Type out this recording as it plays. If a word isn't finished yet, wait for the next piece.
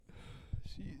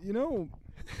You know,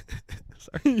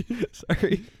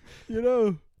 Sorry. you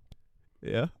know,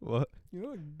 Yeah. What?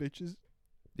 like bitches.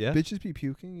 Yeah. Bitches be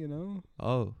puking. You know.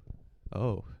 Oh.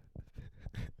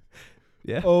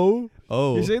 Yeah. Oh.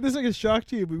 Oh. You're saying this like a shock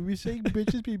to you, but we saying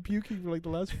bitches be puking for like the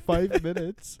last 5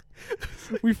 minutes.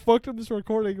 We fucked up this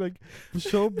recording like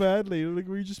so badly. Like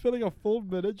we just spent like a full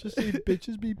minute just saying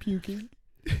bitches be puking,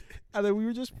 and then we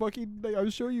were just fucking like I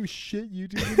was showing you shit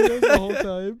YouTube videos the whole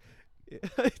time.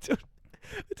 I don't.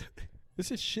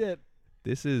 This is shit.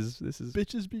 This is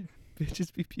Bitches be.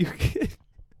 bitches be puking.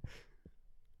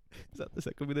 Is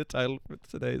that gonna be the title for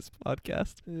today's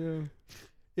podcast? Yeah.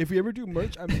 If we ever do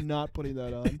merch, I'm not putting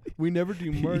that on. We never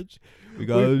do merch. We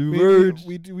gotta do we merch.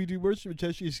 We do merch to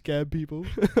potentially scam people.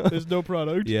 There's no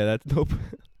product. Yeah, that's no.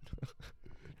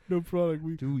 No product.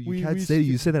 Dude, we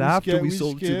you said that after we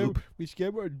sold it to them. We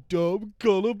scam our dumb,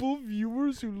 gullible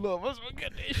viewers who love us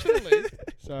unconditionally.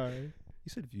 Sorry. You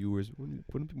said viewers. Wouldn't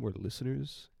it be more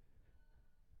listeners?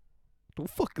 Don't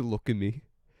fucking look at me.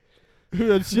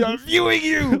 I'm viewing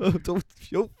you.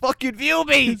 don't fucking view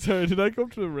me. Sorry, did I come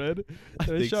to the red? I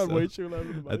Did I think shout so. way too loud in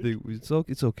the mic? I think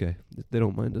it's okay. They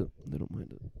don't mind it.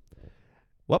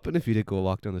 What happened if you did go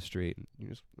walk down the street and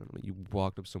you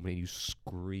walked up to somebody and you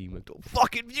scream like, "Don't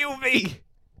fucking view me!"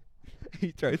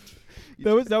 He tried.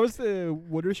 That was the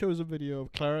Wonder Show's a video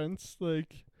of Clarence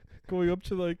like going up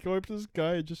to this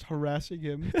guy and just harassing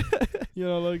him. You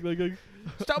know, like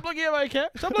stop looking at my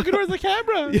stop looking towards the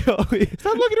camera. Stop looking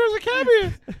towards the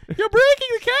camera. You're breaking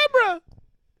the camera.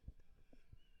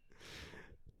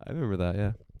 I remember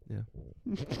that. Yeah.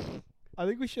 I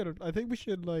think we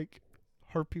should like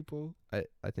hurt people. I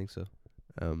think so.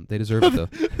 They deserve it though.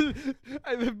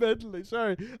 I'm mentally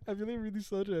sorry. I'm feeling really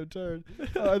slow today. I'm tired.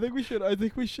 I think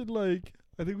we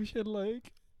should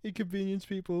like inconvenience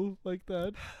people like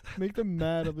that. Make them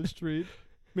mad on the street.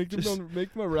 Make them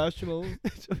irrational.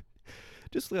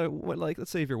 Just like let's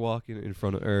say if you're walking in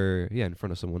front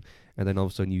of someone, and then all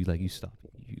of a sudden you stop,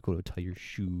 you go to tie your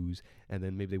shoes, and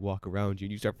then maybe they walk around you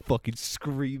and you start fucking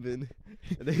screaming.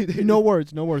 And they No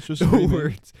words, just no screaming.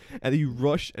 words, and then you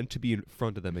rush and to be in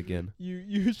front of them again.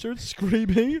 You start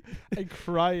screaming and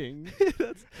crying,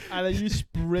 and then you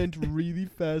sprint really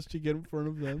fast to get in front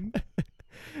of them.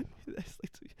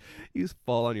 You just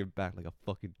fall on your back like a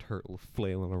fucking turtle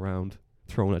flailing around,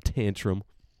 throwing a tantrum.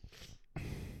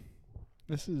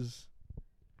 This is.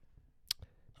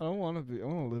 I want to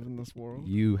live in this world.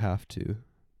 You have to.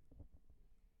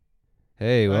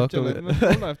 Hey, welcome. I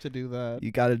don't have to do that.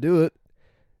 You got to do it.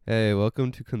 Hey,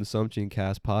 welcome to Consumption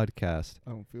Cast Podcast.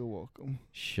 I don't feel welcome.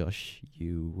 Shush,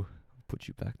 you. Put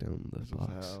you back down in the This is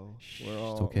box. hell. Shh, We're it's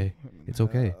all okay. in It's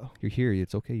okay. hell. You're here.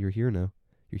 It's okay. You're here now.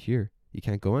 You're here. You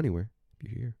can't go anywhere.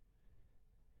 You're here.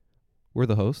 We're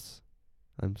the hosts.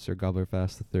 I'm Sir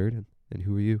Gobblerfast III, and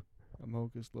who are you? I'm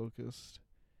Hocus Locust.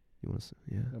 You want to?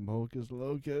 Yeah. I'm Hocus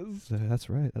Locust. That's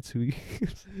right. That's who you.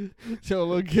 Don't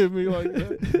look at me like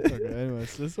that. Okay,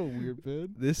 anyways, this is a weird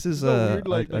bit. This is a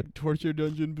weird torture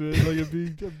dungeon bit.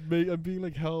 Like I'm being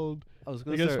like held. I was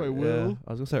against my will.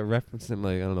 I was gonna start referencing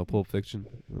I don't know, Pulp Fiction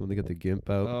when they get the GIMP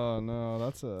out. Oh no,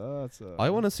 that's a. I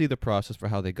want to see the process for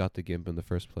how they got the GIMP in the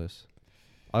first place.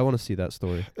 I want to see that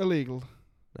story. Illegal.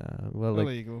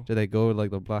 Illegal. Did they go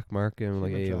the black market and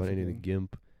Human hey, I want any of the trafficking.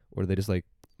 GIMP, or did they just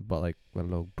bought I don't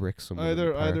know, bricks somewhere? in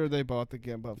the park? Either they bought the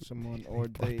GIMP off someone or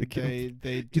Bought they the GIMP.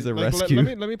 they He's a let rescue.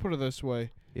 me put it this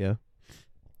way. Yeah.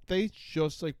 They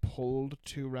just pulled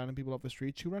 2 random people off the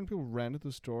street. 2 random people ran to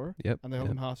the store. Yep. And they held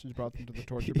them hostage, brought them to the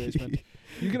torture basement.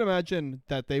 You can imagine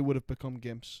that they would have become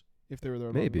GIMPs if they were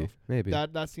there long enough. Maybe.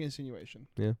 That's the insinuation.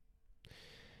 Yeah.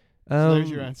 So there's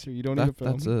your answer. You don't need a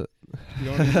film. That's it. You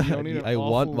don't need an I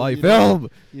awful, want my you film.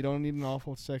 You don't need an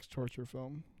awful sex torture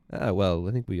film. Well,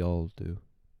 I think we all do.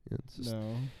 Yeah, it's just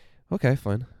No. okay,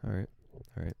 fine. All right.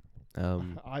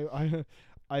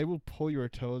 I will pull your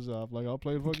toes off. I'll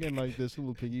play fucking this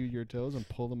little piggy with your toes and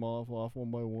pull them off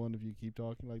one by one if you keep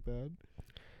talking like that.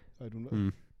 I don't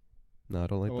know. No, I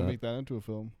don't like I will that. make that into a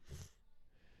film.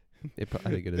 I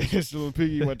think it is. This little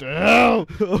piggy went to hell.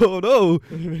 Oh no!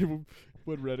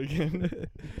 Went red again.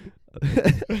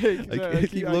 I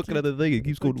keep looking at the thing. It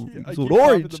keeps going. I It's going keep tapping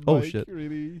orange. the Oh mic shit!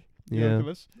 Really. Yeah.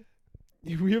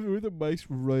 We have the mics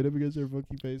right up against our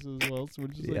fucking faces as well, so we're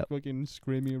just Yep. fucking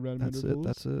screaming around That's intervals. it.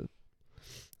 That's it.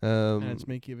 And it's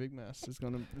making a big mess. It's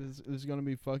gonna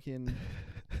be fucking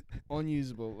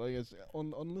unusable. It's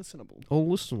unlistenable.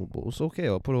 Unlistenable. It's okay.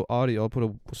 I'll put a audio. I'll put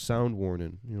a sound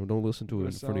warning. Don't listen to Put it a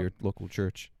in front of your local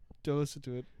church. Don't listen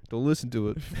to it. Don't listen to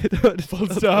it. Full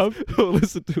stop. Don't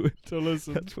listen to it. Don't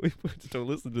listen. That's what he puts. Don't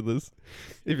listen to this.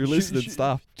 If you're listening,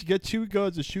 stop. To get 2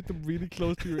 guns and shoot them really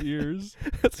close to your ears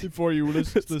before you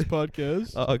listen to this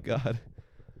podcast. Oh God.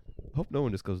 I hope no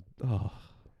one just goes. Oh.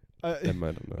 Never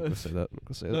mind. I'm not gonna say that. I'm not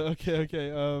gonna say that.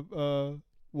 Okay.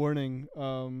 Warning.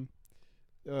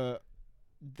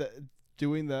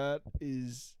 Doing that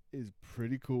is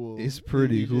pretty cool. It's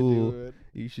pretty You should cool. do it.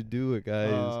 You should do it,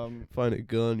 guys. Find a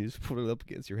gun. You just put it up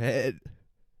against your head.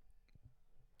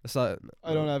 That's not.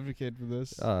 I don't advocate for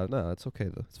this. No, it's okay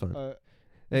though. It's fine.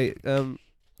 Hey, I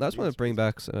just want to bring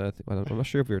back. I'm not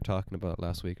sure if we were talking about it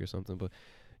last week or something, but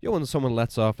when someone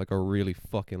lets off like a really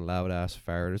fucking loud ass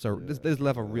fart, there's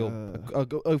level a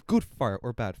good fart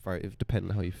or bad fart, if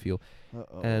depending on how you feel.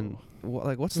 And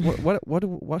what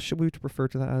should we refer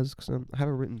to that as? 'Cause I have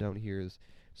it written down here as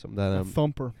something that a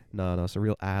thumper. No, it's a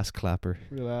real ass clapper.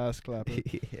 Real ass clapper.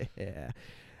 Yeah.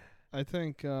 I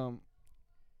think. Oh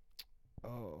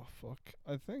fuck!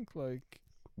 I think like.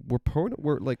 Were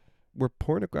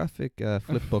pornographic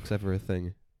flip books ever a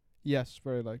thing? Yes,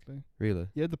 very likely. Really?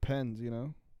 Yeah, the pens, you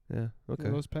know. Yeah. Okay. You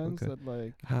know those pens okay. that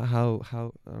like. How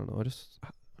I don't know. I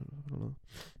don't know.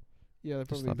 Yeah, they Just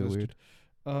probably that'd be existed.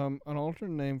 An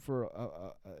alternate name for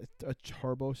a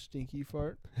turbo stinky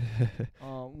fart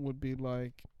would be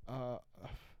like I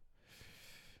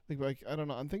don't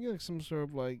know. I'm thinking like some sort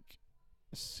of like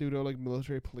pseudo like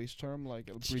military police term, like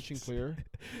a breaching clear.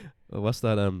 What's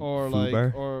that? Or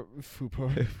FUBAR? or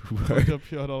FUBAR. FUBAR. Up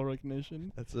beyond all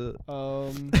recognition. That's it.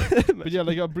 But yeah,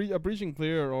 like a breaching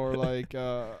clear or like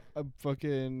a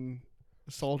fucking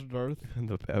assaulted earth. And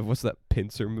what's that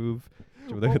pincer move?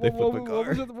 What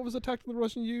was the tactic the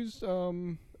Russians used?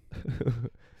 During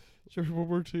World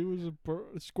War II was a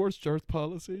scorched earth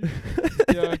policy.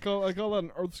 Yeah, I call that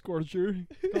an earth scorcher.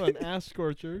 I call it an ass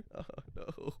scorcher. Oh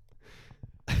no.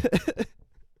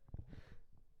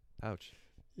 Ouch.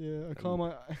 Yeah, I call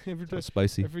my That's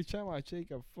spicy. every time I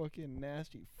take a fucking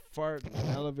nasty fart in an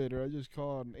elevator, I just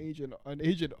call it an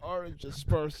Agent Orange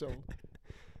espresso.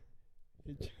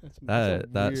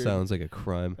 That sounds like a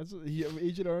crime.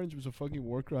 Agent Orange was a fucking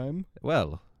war crime.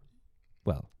 Well.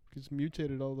 Because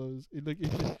mutated all those.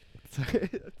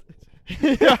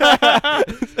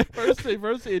 Firstly,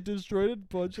 it destroyed a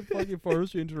bunch of fucking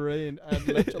forestry and terrain and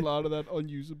left a lot of that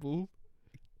unusable.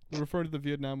 We're referring to the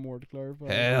Vietnam War to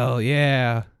clarify. Hell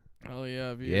yeah. Oh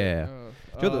yeah, Yeah.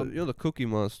 You know the Cookie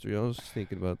Monster. I was just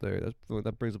thinking about there.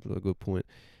 That brings up a good point.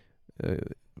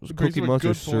 It was Cookie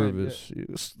Monster service.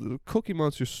 The Cookie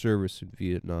Monster service in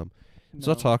Vietnam. It's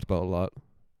not talked about a lot.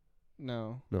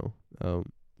 No. I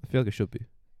feel like it should be.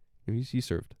 He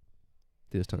served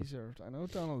this time. He served. I know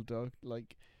Donald Duck.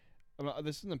 Like,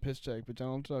 this isn't a piss take, but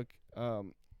Donald Duck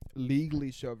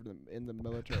legally served in the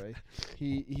military.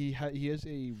 he has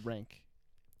a rank.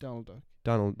 Donald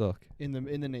Duck. In the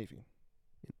Navy.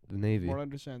 The Navy. From what I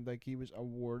understand, like he was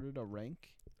awarded a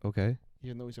rank. Okay.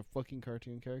 Even though he's a fucking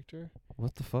cartoon character.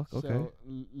 What the fuck? Okay. So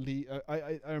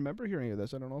I remember hearing of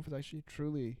this. I don't know if it's actually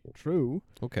truly true.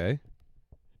 Okay.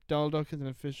 Donald Duck is an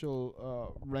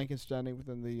official rank and standing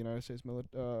within the United States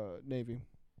Navy.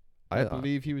 I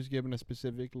believe he was given a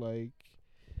specific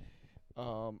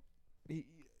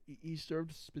he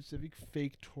served a specific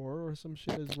fake tour or some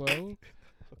shit as well.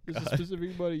 There's a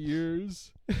specific amount of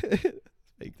years.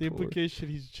 The implication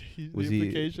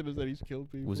implication is that he's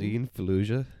killed people. Was he in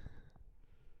Fallujah?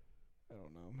 I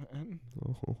don't know, man.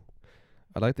 Oh.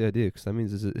 I like the idea because that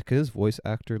means can his voice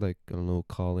actor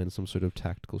call in some sort of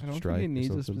tactical strike? I don't think he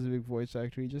needs a specific voice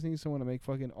actor. He just needs someone to make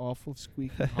fucking awful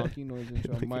squeaky honking noises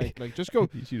into a mic. Like just go.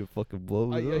 You need to fucking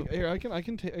blow it up. Here I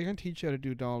can teach you how to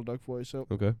do Donald Duck voice. So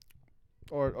okay.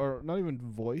 Or not even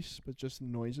voice, but just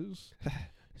noises.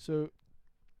 So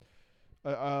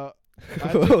I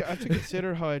have to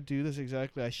consider how I do this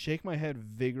exactly. I shake my head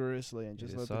vigorously and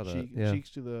just let the cheeks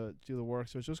do the work.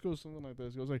 So it just goes something like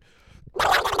this. It goes like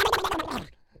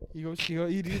you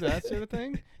do that sort of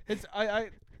thing. It's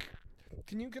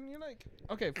can you like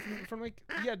okay from like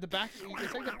the back.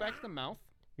 It's like the back of the mouth.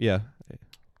 Yeah.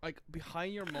 Like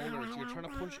behind your molars, you're trying to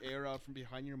push air out from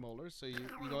behind your molars. So you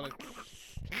go like.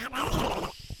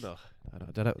 No.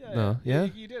 Yeah.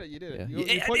 You did it. Yeah.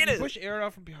 You push air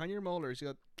out from behind your molars. You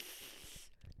go.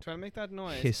 Try to make that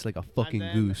noise. Hiss like a fucking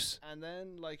goose. And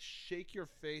then like shake your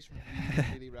face really,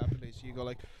 really rapidly. So you go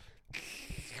like.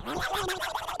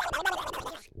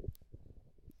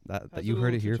 That you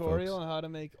heard it here, folks. Tutorial on how to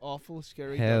make awful,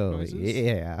 scary Hell noises.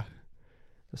 Yeah.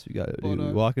 That's what you gotta do.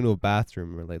 You walk into a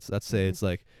bathroom, or let's say it's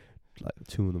like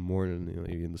 2 a.m.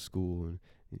 You're in the school, and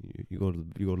you go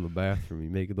to the bathroom. You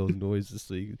make those noises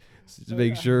to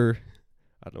make sure.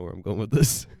 I don't know where I'm going with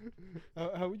this.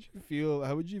 How would you feel?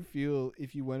 How would you feel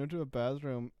if you went into a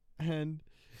bathroom and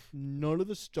none of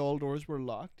the stall doors were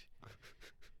locked,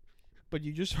 but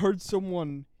you just heard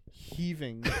someone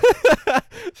heaving,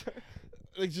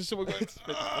 like just someone going,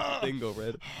 Thing go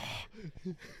red.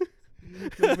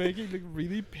 like making like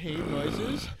really pain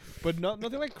noises, but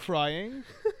nothing like crying.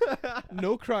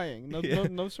 No crying,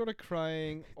 no sort of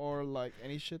crying or like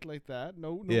any shit like that.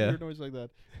 No Yeah. weird noise like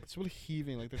that. It's really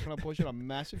heaving, like they're trying to push out a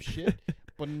massive shit,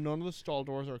 but none of the stall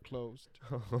doors are closed.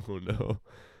 Oh no.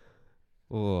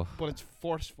 Oh, But it's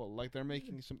forceful, like they're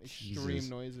making some extreme Jesus.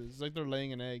 noises, it's like they're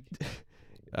laying an egg.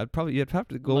 you'd have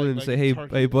to go Like- in and like say, hey,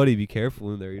 turkey. hey, buddy, be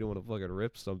careful in there. You don't want to fucking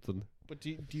rip something. But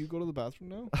do you go to the bathroom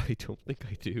now? I don't think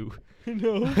I do.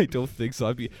 No. I don't think so. I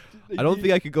Like, don't do think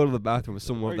you- I could go to the bathroom with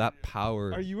someone Are with that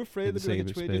power. Are you afraid that like a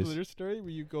insane Twin space. Litter story where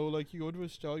you go into a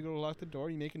stall, you go to lock the door,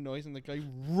 you make a noise, and the guy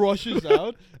rushes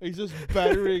out, and he's just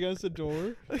battering against the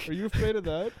door? Are you afraid of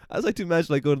that? I just like to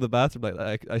imagine I go to the bathroom,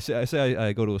 like I say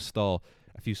I go to a stall,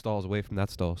 a few stalls away from that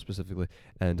stall specifically,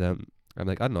 and I'm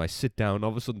like, I don't know, I sit down, and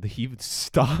all of a sudden the heaving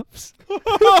stops,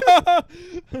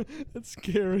 That's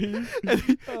scary.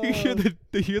 and you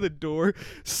hear the door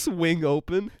swing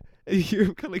open, and you hear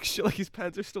him kind of like like his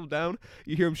pants are still down.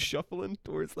 You hear him shuffling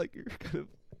towards like you're kind of.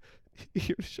 You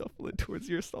hear him shuffling towards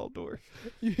your stall door.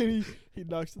 he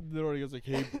knocks on the door and he goes like,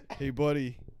 hey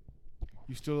buddy,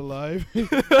 you still alive?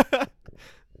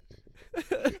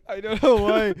 I don't know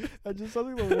why. That's just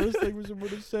something the worst thing was someone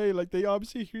to say. Like they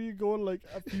obviously hear you going like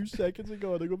a few seconds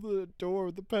ago, and they go up to the door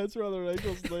with the pants around their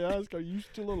ankles, and they ask, "Are you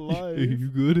still Are alive?" you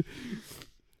good?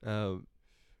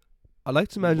 I like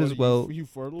to imagine What, as well. You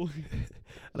fertile?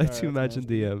 I like Sorry, to that's imagine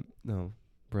the no,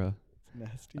 bruh.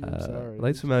 Nasty. I'm sorry. I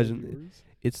like to imagine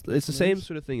It's the same Listeners?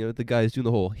 sort of thing. You know, the guy's doing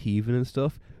the whole heaving and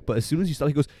stuff. But as soon as you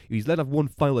start, he's letting off one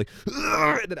final like,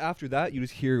 and then after that, you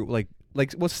just hear like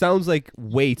what sounds like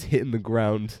weight hitting the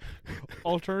ground.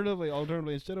 Alternatively,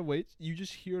 instead of weights, you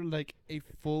just hear like a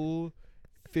full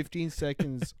 15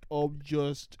 seconds of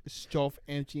just stuff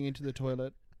emptying into the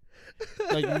toilet.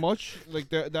 Like much like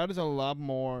that is a lot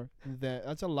more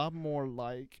that's a lot more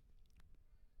like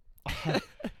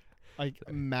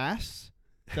mass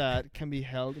that can be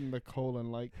held in the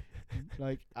colon. Like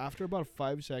after about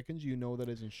 5 seconds, you know that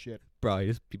isn't shit. Bro,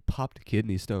 he popped a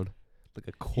kidney stone like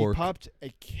a cork. He popped a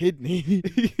kidney.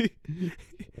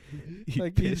 He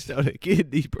like pissed out a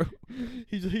kidney, bro.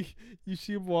 He's like, you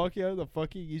see him walking out of the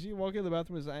fucking. You see him walking out of the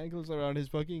bathroom with his ankles around his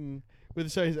fucking.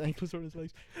 His ankles around his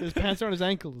legs. His pants around his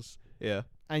ankles. Yeah.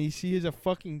 And you see his a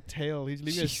fucking tail. He's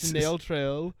leaving Jesus. a snail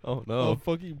trail Oh no. of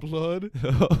fucking blood.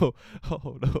 Oh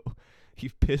no. He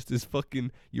pissed his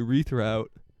fucking urethra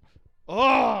out.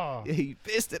 Oh! Yeah, he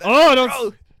pissed it Oh, out. don't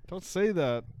bro. don't say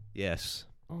that. Yes.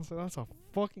 Also, that's a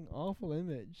fucking awful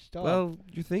image. Stop. Well,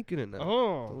 you're thinking it now.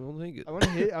 oh, Don't think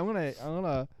it. I'm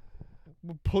gonna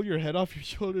pull your head off your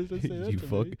shoulders and say that you to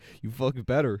fuck. me. You fucking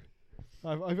better.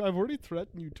 I've already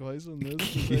threatened you twice on this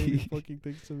for saying these fucking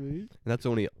things to me. And that's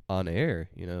only on air,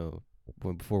 you know.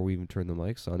 Before we even turned the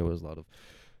mics on, there was a lot of,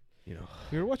 you know.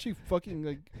 We were watching fucking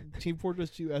like Team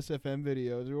Fortress 2 SFM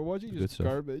videos. We were watching Good just stuff.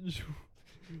 garbage.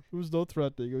 It was no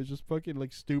threatening. It was just fucking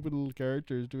like stupid little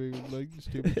characters doing like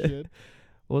stupid shit.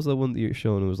 What was that one that you're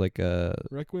showing? It was like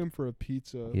Requiem for a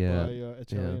Pizza Yeah, by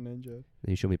Italian Ninja.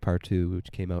 you showed me part 2,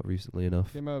 which came out recently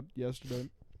enough, Came out yesterday.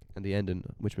 and the ending,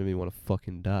 which made me want to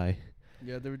fucking die.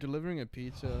 Yeah, they were delivering a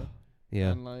pizza,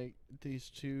 Yeah. and like these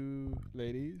two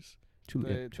ladies, Two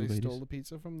they ladies. stole the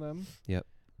pizza from them. Yep.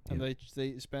 And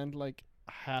they spent like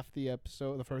half the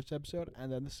first episode,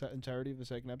 and then the entirety of the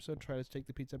second episode trying to take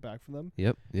the pizza back from them.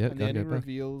 Yep. Yep. And Gotta then get it it back.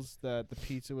 reveals that the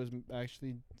pizza was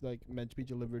actually like meant to be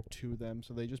delivered to them.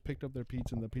 So they just picked up their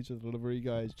pizza, and the pizza delivery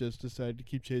guys just decided to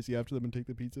keep chasing after them and take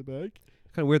the pizza back.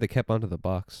 Kind of weird they kept onto the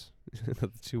box. the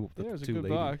Yeah, it was a two good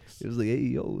ladies. box. It was like, hey,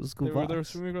 yo, let's go They were box.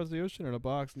 swimming across the ocean in a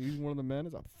box, and using one of the men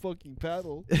as a fucking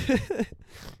paddle.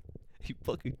 He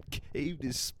fucking caved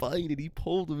his spine and he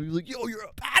pulled him. He was like, yo, you're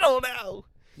a paddle now.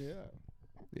 Yeah.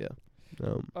 Yeah.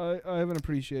 I have an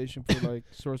appreciation for like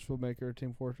Source Filmmaker,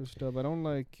 Team Fortress stuff. I don't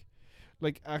like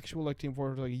actual like Team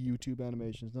Fortress like YouTube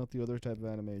animations, not the other type of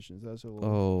animations. That's all.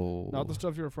 Oh. Not the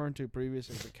stuff you're referring to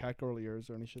previously, like the Catgirl ears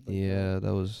or any shit like that. Yeah,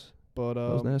 that was But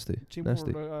nasty. Team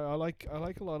Nasty. Fortress, I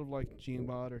like a lot of like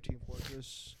Gmod or Team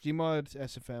Fortress, Gmod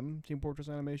SFM, Team Fortress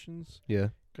animations, Yeah.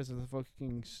 because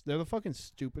they're the fucking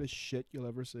stupidest shit you'll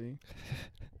ever see.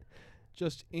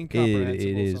 Just incomprehensible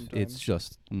It is. sometimes. It's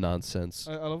just nonsense.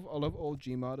 I love old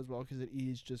Gmod as well because it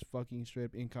is just fucking straight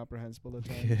up incomprehensible at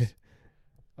times.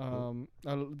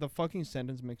 The fucking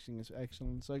sentence mixing is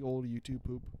excellent. It's like old YouTube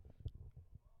poop.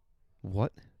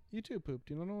 What? YouTube poop.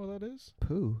 Do you not know what that is?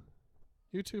 Poo.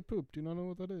 YouTube Poop. Do you not know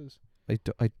what that is?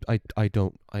 I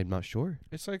don't. I'm not sure.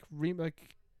 It's like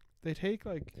they take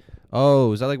like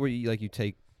Oh, is that like where you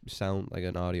take sound like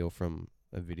an audio from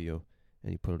a video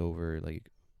and you put it over like?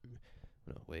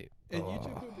 No, wait. and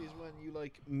YouTube Poop is when you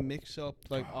like mix up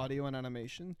like audio and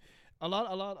animation, a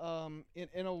lot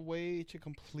in a way to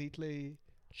completely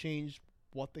change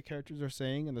what the characters are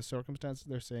saying and the circumstances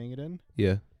they're saying it in.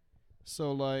 Yeah.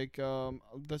 So like some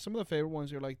of the favorite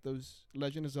ones are like those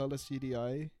Legend of Zelda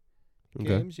CDI Okay.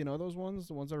 games. You know those ones,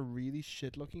 the ones that are really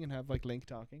shit looking and have like Link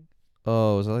talking.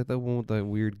 Oh, is that like that one with that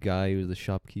weird guy who's the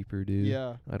shopkeeper dude?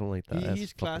 Yeah. I don't like that. That's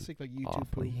He's fucking classic like YouTube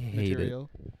awful. I Poop hate it. material.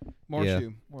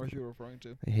 Marshu you're referring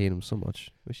to. I hate him so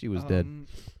much. Wish he was dead.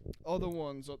 Other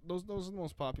ones, those are the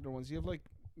most popular ones. You have like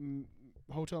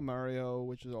Hotel Mario,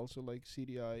 which is also like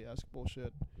CDI esque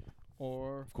bullshit,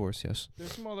 or Of course, yes.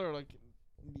 there's some other like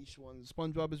niche ones.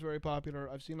 SpongeBob is very popular.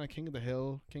 I've seen like King of the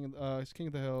Hill, it's King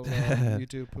of the Hill,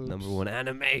 YouTube Poops. Number 1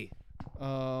 anime.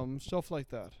 Stuff like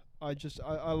that.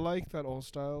 I like that old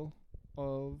style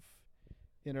of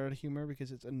internet humor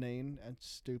because it's inane and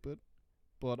stupid.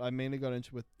 But I mainly got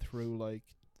into it through like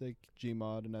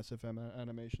Gmod and SFM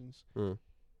animations.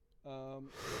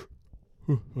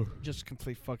 Just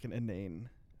complete fucking inane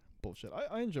bullshit.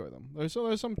 I enjoy them. There's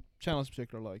some channels in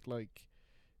particular like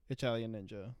Italian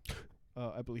Ninja.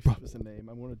 I believe that was the name.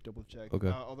 I want to double check. Okay.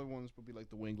 Other ones would be like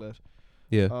the Winglet.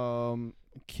 Yeah.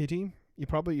 Kitty. You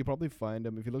probably find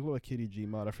him if you look like Kitty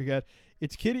Gmod. I forget.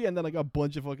 It's Kitty and then like a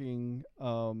bunch of fucking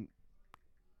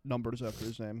numbers after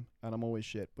his name, and I'm always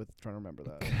shit with trying to remember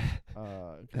that.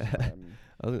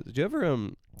 'Cause Did you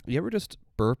ever just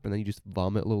burp and then you just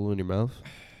vomit a little in your mouth?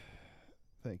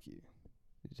 thank you.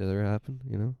 Does that ever happen?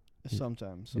 You know,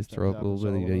 Sometimes you just throw up a little bit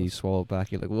and happens to then all you of us. swallow it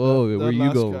back. You're like, whoa, where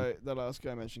you going? The last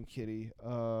guy mentioned Kitty.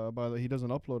 By the way, he doesn't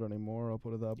upload anymore. I'll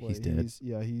put it that way. He's dead.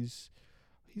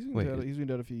 He's been Wait. dead. He's been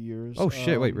dead a few years. Oh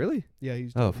shit! Wait, really? Yeah,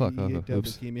 he's. Oh, dead. fuck. He Oh, had dead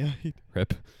oops. leukemia.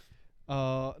 Rip.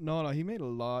 No, he made a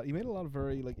lot. He made a lot of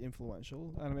very like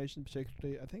influential animation,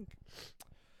 particularly. I think.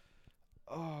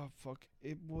 Oh fuck!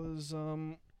 It was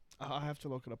I have to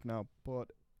look it up now,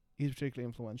 but he's particularly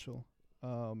influential.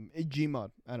 In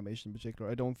Gmod animation in particular,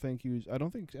 I don't think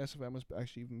SFM was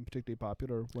actually even particularly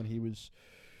popular when he was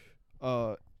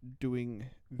doing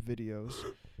videos.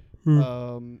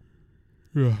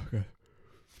 Yeah. Okay.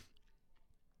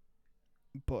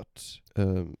 But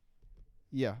Um.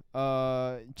 yeah,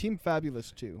 Team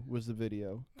Fabulous 2 was the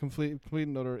video. Complete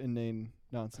another inane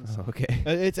nonsense. Okay.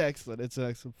 It's excellent. It's an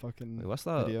excellent fucking Wait, what's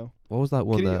that? video. What was that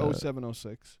one? Kitty that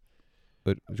 0706.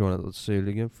 But do you want to say it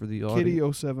again for the audience? Kitty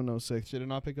 0706. Did it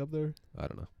not pick up there? I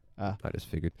don't know. Ah. I just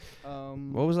figured. What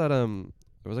What was that?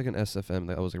 There was like an SFM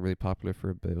that was like really popular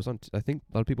for a bit. It was on. I think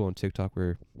a lot of people on TikTok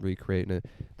were recreating it.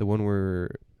 The one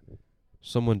where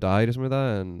someone died or something like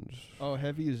that, and Oh,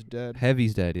 Heavy is Dead.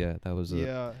 Heavy's dead. Yeah, that was.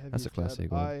 Yeah, that's Heavy a is classic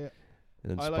Dead. one. I And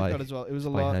then I Spy, like that as well. It was a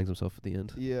Spy lot. hangs himself at the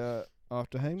end. Yeah, I have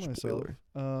to hang myself. Spoiler.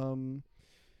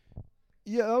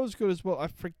 Yeah, that was good as well. I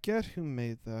forget who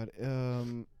made that.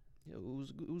 Yeah, it was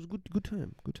a good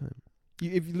time. Good time.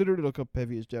 If you literally look up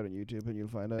Heavy is Dead on YouTube, and you'll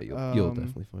find it. You'll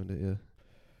definitely find it. Yeah.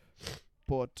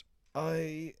 But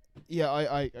I grew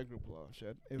up a lot of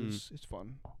shit. It's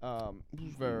fun. It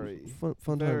was very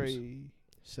fun times. very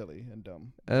silly and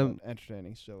dumb. Um, and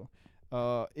entertaining still.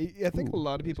 I think a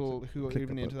lot of let's people who are click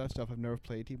even that into button. that stuff have never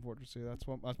played Team Fortress 2.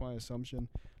 That's my assumption.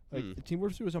 Like Hmm. Team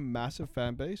Fortress 2 is a massive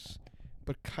fan base,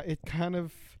 but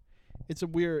it's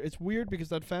weird because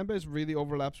that fan base really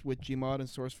overlaps with Gmod and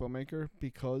Source Filmmaker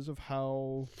because of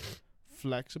how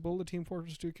flexible the Team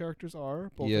Fortress 2 characters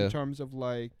are, both Yeah. in terms of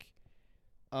like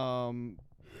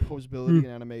posability and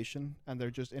animation, and their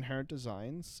just inherent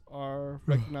designs are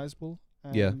recognizable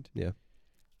and Yeah.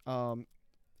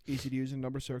 easy to use in a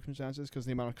number of circumstances because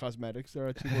the amount of cosmetics there are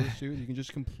at Team Fortress 2, you can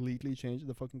just completely change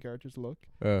the fucking character's look.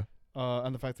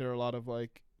 And the fact there are a lot of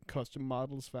like custom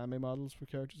models, fan-made models for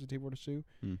characters in Team Fortress 2.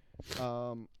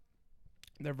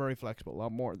 They're very flexible, a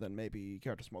lot more than maybe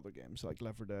characters from other games like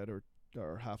Left 4 Dead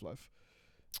or Half-Life.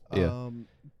 Yeah.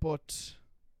 But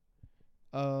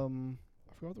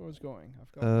I forgot where I was going.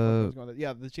 Where I was going.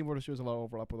 Yeah, the Team Fortress 2 has a lot of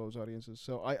overlap with those audiences.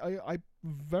 So I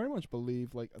very much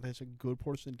believe like there's a good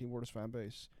portion of Team Fortress fan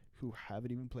base who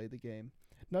haven't even played the game,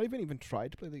 not even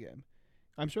tried to play the game.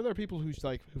 I'm sure there are people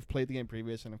who've played the game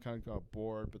previous and have kind of got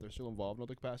bored, but they're still involved in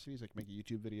other capacities, like making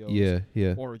YouTube videos.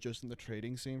 Yeah. Or just in the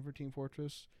trading scene for Team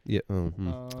Fortress. Yeah.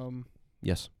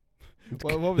 Yes.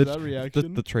 What was that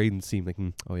reaction? The trading seemed like,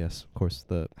 oh yes, of course,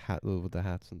 the hat with the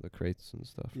hats and the crates and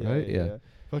stuff, right? Yeah.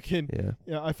 Fucking Yeah.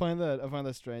 yeah. I find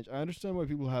that strange. I understand why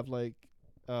people have like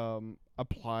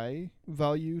apply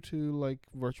value to like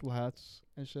virtual hats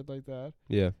and shit like that.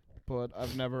 Yeah. but I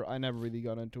never really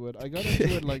got into it. I got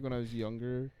into it like when I was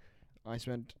younger. I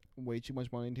spent way too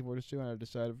much money in Team Fortress 2, and I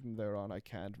decided from there on I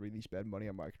can't really spend money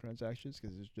on microtransactions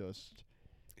because it's just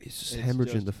It's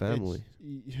hemorrhaging the family.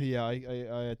 Yeah, I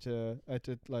had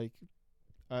to like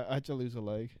I had to lose a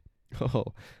leg. Oh,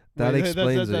 that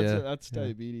explains it. Yeah, That's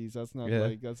diabetes. That's not Yeah.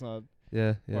 like that's not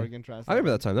yeah. organ transplant. I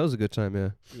remember that time. That was a good time. Yeah.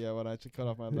 Yeah, when I had to cut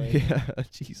off my leg. Yeah.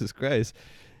 Jesus Christ,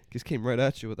 just came right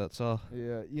at you with that saw.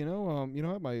 Yeah, you know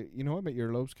my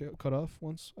earlobes cut off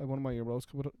once. I had one of my earlobes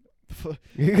cut off.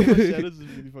 This is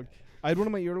really fucked. I had one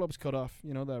of my earlobes cut off.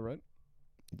 You know that, right?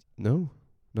 No.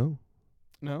 No.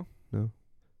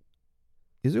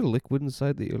 Is there liquid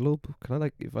inside the earlobe? Can I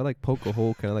like, if I like poke a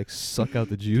hole, can I like suck out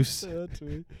the juice? Say that to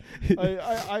me.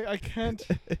 I can't.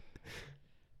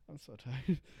 I'm so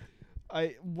tired.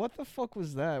 What the fuck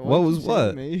was that? What did was you say what?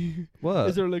 to me? What?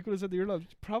 Is there liquid inside the earlobe?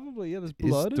 Probably. Yeah, there's Is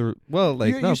blood. there, well,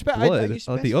 like You not spe- blood, you like the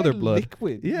specified other blood.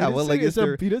 Liquid. Yeah, You didn't well, say like, is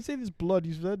there- you didn't say this blood.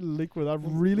 You said liquid. That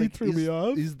really Like, threw me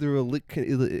off. Is there a liquid?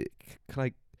 Can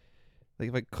I, like,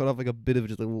 if I cut off like a bit of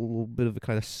just a little bit of it,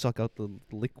 kind of suck out the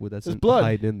liquid that's There's blood.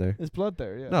 hiding in there? There's blood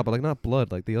there. Yeah. No, but like not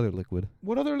blood, like the other liquid.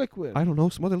 What other liquid? I don't know,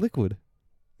 some other liquid.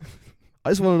 I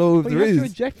just want to know if Well, there you have to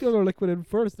is. inject the other liquid in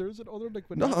first. There is an other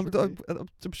liquid. No, naturally.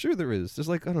 I'm sure there is. Just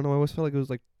like, I don't know, I always felt like it was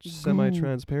like Goo.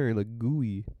 semi-transparent, like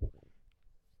gooey.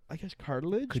 I guess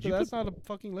cartilage. Could But you that's not a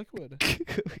fucking liquid.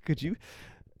 Could you?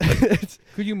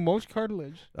 Could you mulch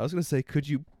cartilage? I was gonna say, could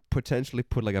you potentially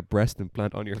put like a breast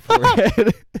implant on your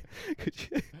forehead? Could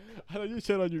you? I thought you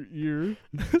said on your ear.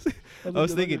 I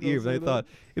was thinking ear, but I thought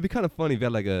it'd be kind of funny if you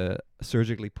had like a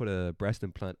surgically put a breast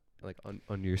implant like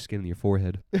on your skin and your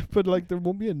forehead. But like there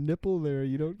won't be a nipple there.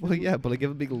 You don't. Well, yeah, but like you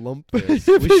have a big lump there. a big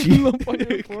squishy. lump on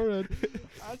your forehead.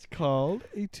 That's called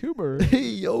a tumor. Hey,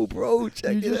 yo, bro,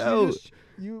 check it out.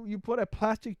 You put a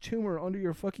plastic tumor under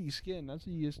your fucking skin. That's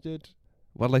what you just did.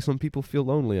 Well, like some people feel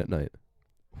lonely at night.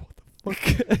 What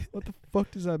the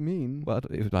fuck does that mean? Well,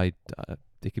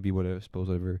 it could be whatever, I suppose,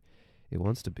 whatever it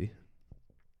wants to be.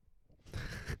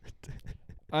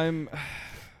 I'm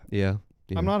Yeah.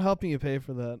 I'm not helping you pay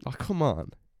for that. Oh, come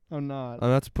on. I'm not. I'm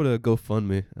not to put a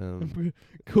GoFundMe.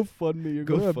 GoFundMe. You're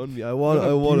gonna GoFundMe. I I want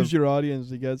abuse your audience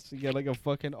to get like a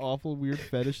fucking awful weird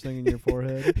fetish thing in your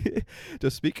forehead.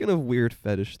 Just speaking of weird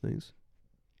fetish things.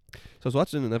 So I was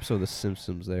watching an episode of The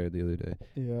Simpsons there the other day,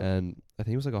 Yeah. and I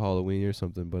think it was like a Halloween or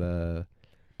something, but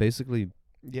basically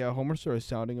Yeah, Homer started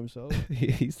sounding himself.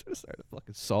 he started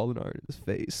fucking sawing art in his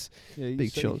face. Yeah, he Big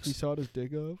said chunks. He sawed his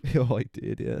dick off. Oh, I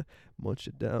did, yeah. Munch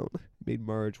it down. Made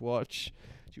Marge watch.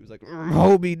 She was like,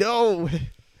 Homie, no.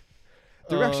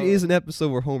 There actually is an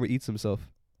episode where Homer eats himself.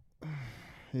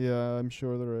 Yeah, I'm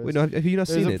sure there is. Wait, no, have you not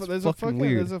seen it? It's There's fucking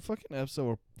weird. There's a fucking episode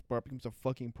where Bart becomes a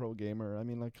fucking pro gamer. I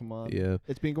mean, like, come on. Yeah.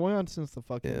 It's been going on since the Yeah.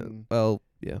 fucking Well,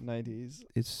 yeah. 90s.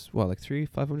 It's what, like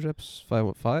 500 episodes?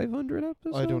 500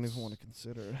 episodes? I don't even want to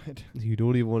consider it. You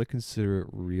don't even want to consider it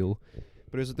real.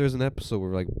 But there's an episode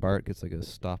where like Bart gets like a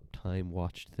stop time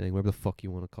watch thing, whatever the fuck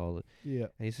you want to call it, Yeah.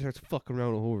 and he starts fucking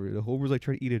around with Homer. The Homer's like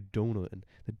trying to eat a donut, and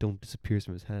the donut disappears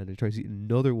from his hand. And he tries to eat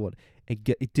another one, and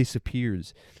it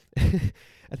disappears.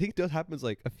 I think that happens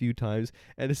like a few times,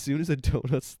 and as soon as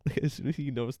as soon as he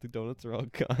notices the donuts are all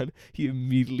gone, he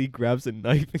immediately grabs a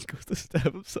knife and goes to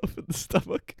stab himself in the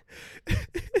stomach.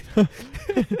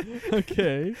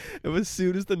 Okay. And as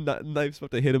soon as the knife's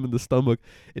about to hit him in the stomach,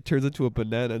 it turns into a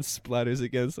banana and splatters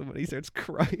against him, and he starts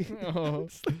crying. Oh,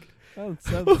 It's like, that's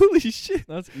holy shit!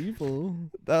 that's evil.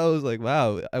 That was like,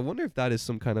 wow. I wonder if that is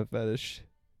some kind of fetish.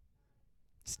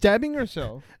 Stabbing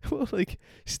yourself. Well, like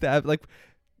stab, like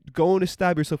going to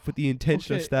stab yourself with the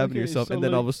intention of Okay, stabbing okay, yourself, so and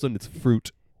then all of like- a sudden it's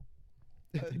fruit.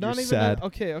 And Not you're even sad. that.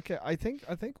 Okay. I think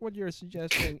what you're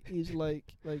suggesting is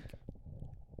like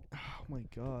oh my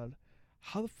god.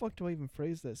 How the fuck do I even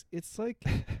phrase this? It's like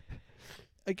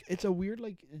it's a weird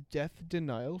like death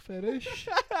denial fetish.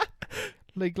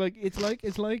 like it's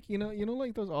like you know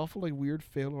like those awful like weird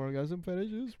failed orgasm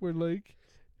fetishes where like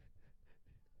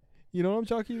you know what I'm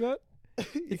talking about?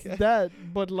 It's that,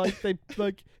 but like they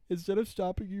like instead of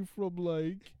stopping you from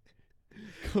like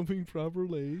coming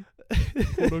properly,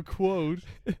 quote unquote,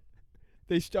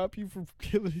 they stop you from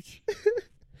killing.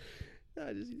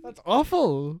 That's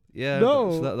awful. Yeah.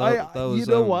 No, so that was, you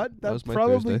know that what? That was my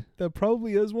probably Thursday. that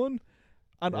probably is one,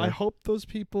 and I Yeah. hope those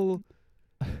people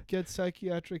get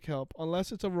psychiatric help.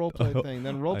 Unless it's a roleplay hope- thing,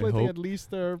 then I roleplay thing hope- at least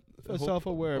they're I hope-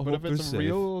 self-aware. I But hope if it's a they're safe.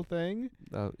 real thing,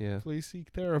 Yeah. please seek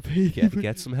therapy.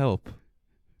 Get some help.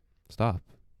 Stop.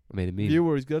 I made it mean.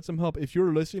 Viewers, get some help. If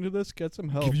you're listening to this, get some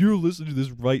help. If you're listening to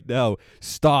this right now,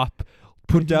 stop.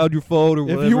 Put down your phone or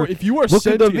If whatever. you are Look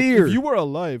in the sentient, mirror. if you are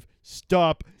alive,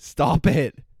 stop. Stop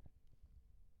it.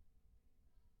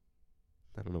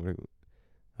 I don't know where.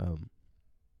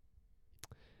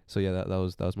 So yeah, that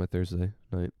was my Thursday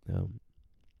night.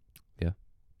 Yeah.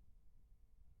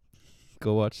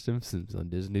 Go watch Simpsons on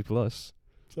Disney Plus.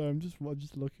 Sorry, I'm just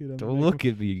looking at him. Don't look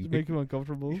at me. Just make him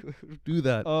uncomfortable. Do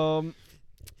that.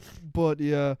 But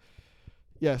yeah,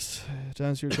 yes. To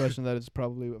answer your question, that is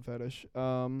probably a fetish.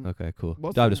 Okay, cool.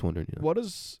 what's I'm the- just wondering. What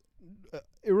is,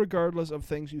 irregardless of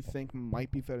things you think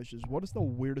might be fetishes, what is the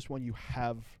weirdest one you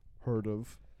have heard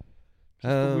of?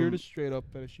 Just the weirdest straight up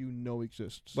fetish you know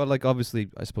exists. Well, like obviously,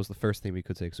 I suppose the first thing we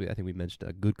could say, because I think we mentioned it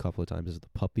a good couple of times, is the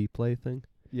puppy play thing.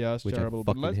 Yeah, it's which I terrible.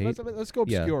 But fucking let's go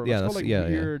Yeah, obscure. yeah, Let's go that's- like yeah, yeah.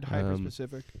 weird, hyper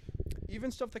specific. Even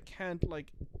stuff that can't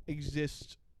like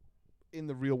exist in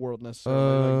the real world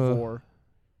necessarily, like vor.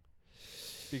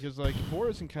 Because like vor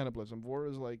isn't cannibalism. Vor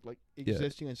is like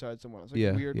existing inside someone. It's like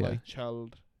Yeah, weird yeah. like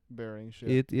child-bearing shit.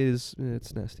 It is.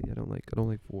 It's nasty. I don't like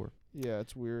vor. Yeah,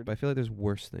 it's weird. But I feel like there's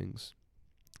worse things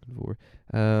than vor.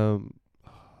 I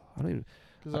don't even.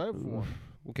 Because I have one.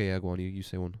 Okay, yeah, go on. You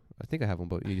say one. I think I have one,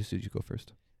 but you go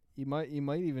first. You might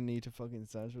even need to fucking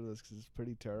censor this because it's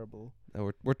pretty terrible.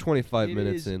 We're 25 It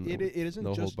minutes is- in. It isn't no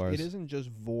hold just bars. it isn't just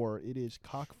vor. It is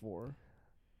cock vor.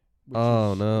 Which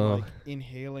Oh, is no. Like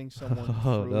inhaling someone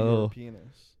Oh, through no. your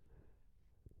penis.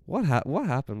 What happened?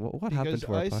 What happened Because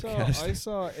to our podcast?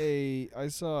 I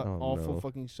saw an Oh, awful no.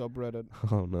 fucking subreddit.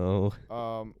 Oh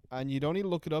no. And you don't need to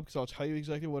look it up because I'll tell you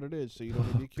exactly what it is, so you don't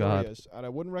need to be God. curious. And I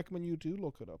wouldn't recommend you to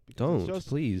look it up because Don't it's just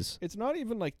please. it's not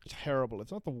even like terrible.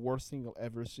 It's not the worst thing you'll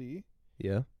ever see,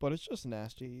 Yeah. but it's just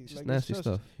nasty. It's just Like, nasty it's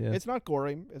stuff. Yeah. It's not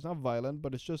gory. It's not violent,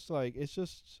 but it's just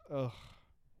ugh.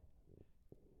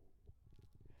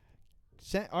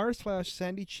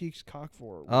 r/Sandy Cheeks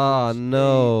cockfor. Ah,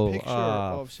 no. A picture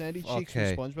Ah, of Sandy Cheeks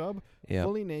okay. from SpongeBob, Yeah.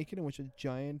 fully naked and with a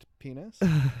giant penis,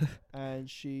 and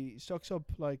she sucks up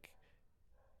like,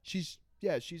 she's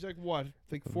like what,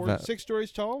 like Va- 6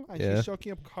 stories tall, and Yeah. she's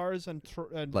sucking up cars and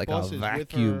Like a buses with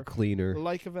vacuum her, cleaner.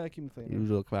 like a vacuum cleaner.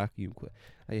 Usual vacuum cleaner.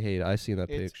 I hate it. I seen that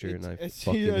picture and I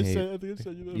fucking I hate. think I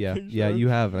sent you that Yeah, picture. yeah, you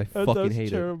have. And I That- fucking that's hate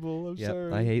it. terrible. I'm Yeah,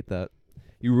 sorry. I hate that.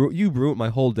 You ruined my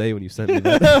whole day when you sent me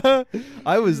that.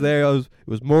 I was there. It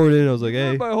was morning. I was like, You hey.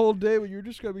 ruined my whole day when you were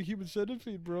describing human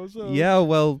centipede, bro. So Yeah,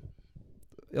 well,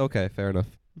 okay, fair enough.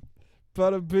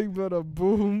 bada bing, bada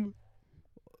boom.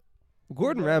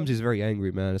 Gordon Yeah. Ramsay's a very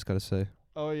angry man, I just gotta say.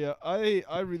 Oh yeah,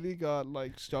 I really got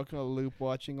like stuck in a loop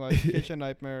watching like Kitchen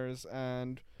Nightmares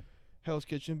and Hell's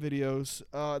Kitchen videos.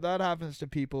 That happens to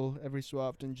people every so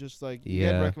often. Just like you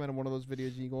get Yeah. recommended one of those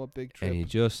videos and you go on a big trip.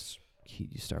 And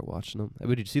you start watching them. But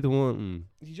did you see the one?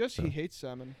 He hates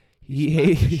salmon. He Smacks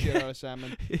the hates. shit out of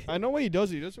salmon. I know why he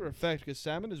does it. He does it for effect because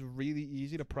salmon is really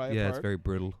easy to pry Yeah, apart. it's very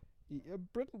brittle.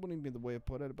 Brittle wouldn't even be the way to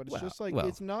put it, but it's Well, just like well.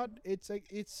 it's not. It's like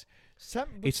it's.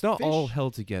 It's not all fish-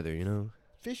 held together, you know.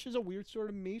 Fish is a weird sort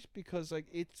of meat because like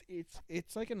it's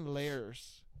like in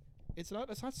layers. It's not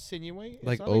sinewy. It's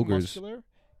Like not ogres. Like muscular.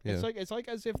 Yeah. It's like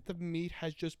as if the meat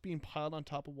has just been piled on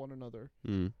top of one another.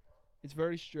 Mm. It's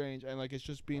very strange and like it's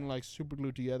just being like super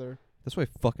glued together. That's why I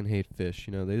fucking hate fish.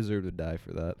 You know, they deserve to die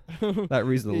for that. That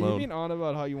reason Yeah, you've alone. been on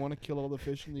about how you want to kill all the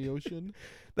fish in the ocean.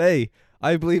 Hey,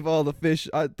 I believe all the fish,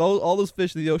 all those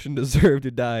fish in the ocean deserve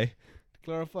to die. To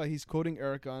clarify, he's quoting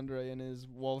Eric Andre in his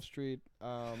Wall Street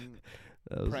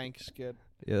That was- prank skit.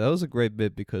 Yeah, that was a great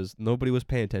bit because nobody was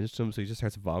paying attention to him, so he just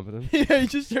starts vomiting. Yeah, he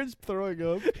just starts throwing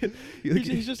up. Like,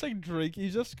 He's just like drinking.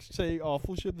 He's just saying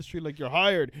awful shit in the street, like "You're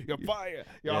hired, you're fired,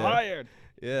 you're Yeah. hired."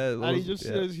 yeah, And he just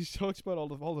says he talks about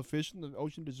all the fish in the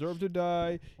ocean deserve to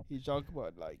die. He's talking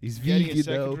about like He's getting a vegan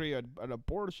now. secondary an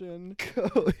abortion.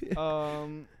 Oh, yeah.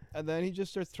 And then he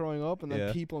just starts throwing up, and then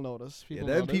Yeah. people notice. Yeah,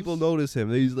 then people notice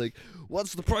him. He's like,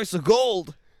 "What's the price of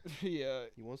gold?" Yeah,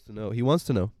 He wants to know. He wants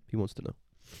to know. He wants to know.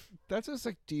 that's just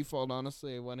like default,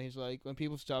 honestly. When he's like, when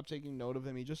people stop taking note of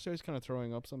him, he just starts kind of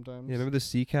throwing up sometimes. Yeah, remember the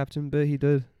sea captain bit he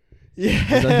did?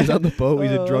 Yeah, He's on the boat.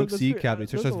 He's a Oh, drunk that's sea re- captain.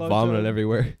 He that's starts a long vomiting time.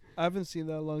 everywhere. I haven't seen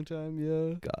that in a long time.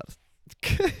 Yeah.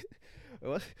 God.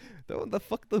 What?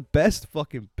 The best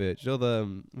fucking bitch. You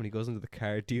know when he goes into the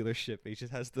car dealership, he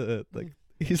just has the like.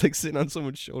 He's like sitting on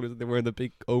someone's shoulders and they're wearing the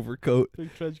big overcoat.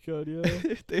 Big trench coat, yeah.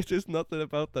 There's just nothing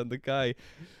about them. The guy,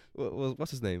 what's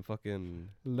his name? Fucking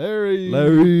Larry,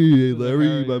 Larry,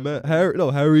 Harry my or man.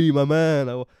 something. Harry, my man.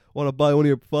 I want to buy one of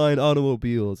your fine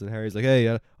automobiles. And Harry's like,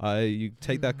 hey, you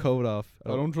take that coat off. I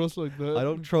don't trust like that. I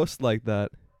don't trust like that.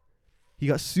 He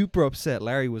got super upset.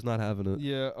 Larry was not having it.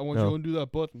 Yeah, I want No. you to undo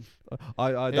that button.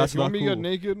 Hey, if that's you not want me to cool. get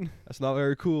naked. That's not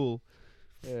very cool.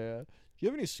 Yeah. Do you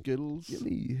have any Skittles? Give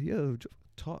me,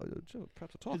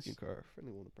 perhaps a talking car for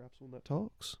anyone, perhaps one that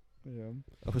talks. Yeah.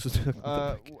 I was just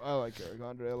I like Eric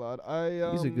Andre a lot.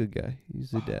 he's a good guy.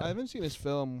 He's a dad. I haven't seen his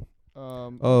film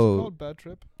What's it Oh. called? Bad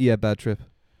Trip. Yeah, Bad Trip.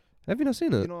 Have you not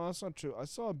seen it? You know, that's not true. I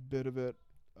saw a bit of it.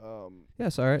 Yeah,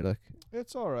 it's alright. Like,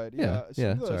 It's alright. Yeah, Yeah,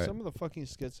 yeah, it's alright. some of the fucking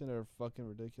skits in it are fucking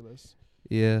ridiculous.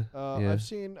 yeah, I've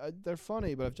seen they're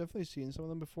funny, but I've definitely seen some of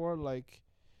them before. Like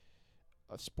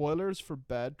spoilers for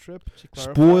Bad Trip. To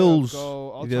clarify, Spoils.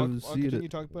 I'll If you haven't I'll seen continue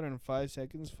it. talk about it in 5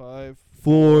 seconds. 5,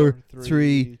 4, 4,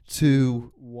 3,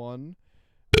 2. 1.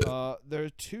 There are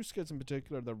two skits in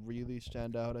particular that really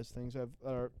stand out as things that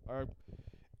are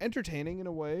entertaining in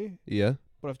a way, Yeah.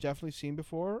 but I've definitely seen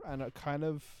before, and it kind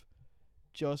of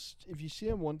just if you see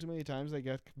them one too many times, they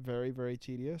get very, very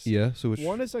tedious. Yeah. So which?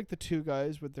 One is like the two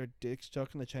guys with their dicks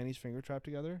stuck in the Chinese finger trap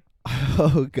together,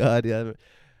 Oh God, yeah.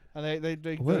 and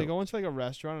they Well- go into like a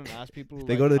restaurant and ask people.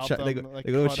 They like, go to help they them, go, like,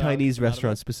 they go to a cut out Chinese anatomy.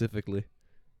 restaurant specifically.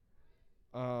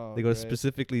 Oh, They go great.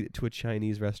 specifically to a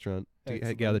Chinese restaurant to get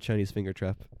out the Excellent. Chinese finger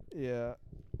trap. Yeah,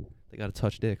 They gotta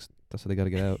touch dicks. That's what they gotta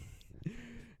get out.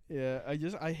 yeah.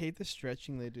 I hate the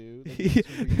stretching they do. Like, it's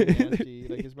really nasty.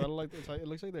 Like it's about to, like it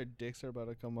looks like their dicks are about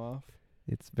to come off.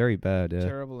 It's very bad. Yeah.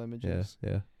 Terrible Yeah. images.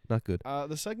 Yeah. Not good.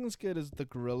 The second skit is the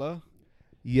gorilla.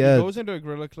 Yeah. He goes into a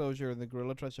gorilla closure and the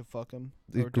gorilla tries to fuck him.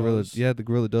 The or gorilla. does. Yeah, the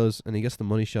gorilla does, and he gets the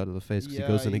money shot to the face because he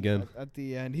goes in again. At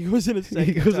the end, he goes in a He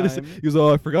second goes in. time. He goes,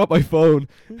 "Oh, I forgot my phone."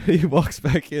 He walks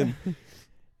back in.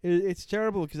 It's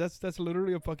terrible because that's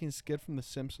literally a fucking skit from The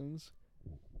Simpsons.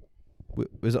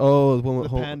 Was the one with The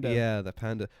Homer? panda. Yeah, the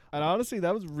panda. And honestly,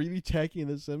 that was really tacky in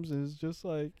The Simpsons. Just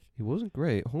like He wasn't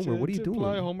great. Homer, what are you to doing?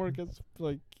 imply Homer gets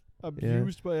like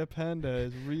abused by a panda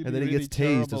is really And then he really gets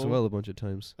tased as terrible. well a bunch of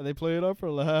times. And they play it up for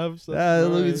laughs. Look,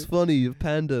 it's right. funny. A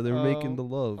panda. They're making the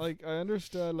love. Like I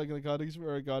understand, like in the context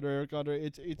where Goddard,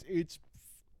 it's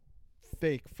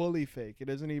fake, fully fake. It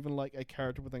isn't even like a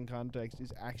character within context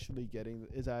is actually doing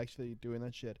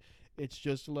that shit. It's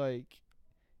just like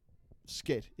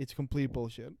skit. It's complete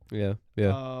bullshit. Yeah.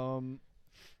 Yeah.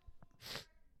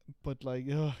 But like,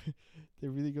 they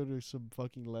really go to some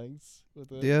fucking lengths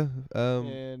with it. Yeah.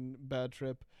 And Bad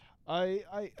Trip, I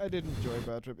did enjoy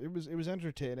Bad Trip. It was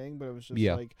entertaining, but it was just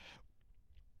Yeah. like,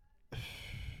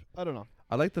 I don't know.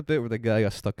 I like the bit where the guy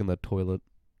got stuck in the toilet.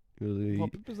 Really,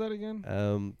 What was that again?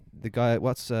 the guy.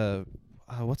 What's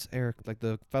Eric? Like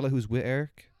the fella who's with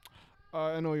Eric.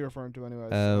 I know what you're referring to, anyways.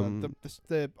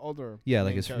 The other. Yeah,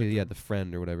 like main his character. the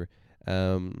friend or whatever.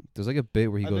 There's like a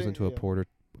bit where he I goes think- into a yeah.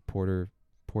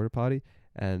 porter potty,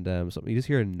 and something you just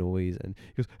hear a noise, and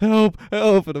he goes help,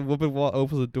 help, and a woman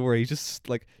opens the door. And he's just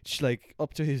like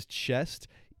up to his chest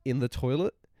in the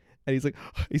toilet, and he's like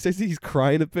he says he's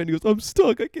crying a bit. And he goes, I'm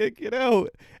stuck, I can't get out.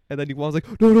 And then he was like,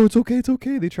 no, it's okay, it's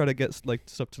okay. They try to get like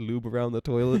stuff to lube around the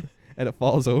toilet, and it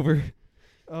falls over.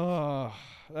 Oh,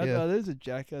 that Yeah. is a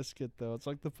Jackass skit though. It's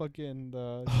like the fucking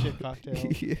shit cocktail.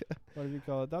 Yeah, What do you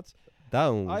call it? That's that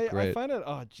one was I great. find it.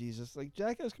 Oh Jesus! Like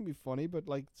Jackass can be funny, but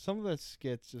like some of the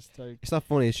skits just like It's not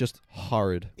funny. It's just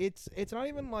horrid. it's not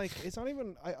even like it's not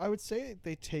even. I would say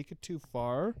they take it too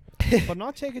far, but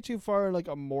not take it too far in like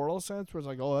a moral sense where it's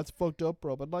like, oh, that's fucked up,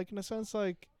 bro. But like in a sense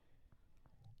like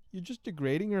you're just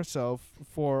degrading yourself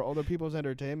for other people's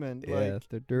entertainment. Yeah, Like,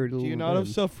 they're dirty. do you little not have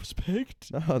men.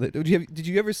 self-respect? No, did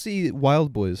you ever see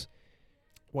Wild Boys?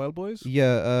 Wild Boys.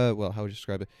 Yeah, well, how would you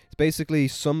describe it? It's basically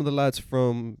some of the lads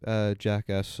from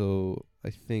Jackass, so I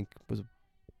think was it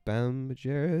Bam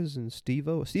Margera and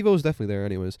Steve-O? Steve-O was definitely there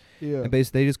anyways. Yeah. And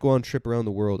basically they just go on a trip around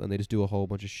the world and they just do a whole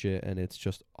bunch of shit and it's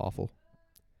just awful.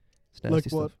 It's nasty Like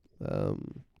stuff. what?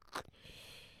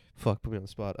 Fuck, put me on the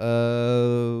spot.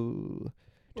 Well,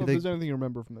 if they- there's anything you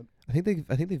remember from it. I think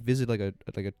they visit like a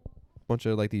bunch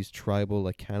of like these tribal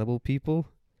like cannibal people.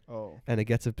 Oh. And it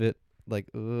gets a bit like,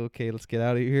 okay, let's get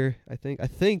out of here. I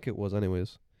think it was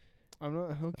anyways. I'm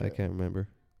not okay. I can't remember.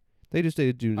 They just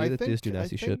do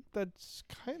nasty shit. That's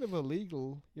kind of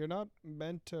illegal. You're not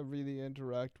meant to really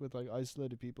interact with like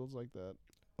isolated peoples like that.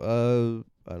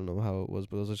 I don't know how it was,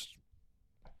 but those are just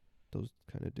those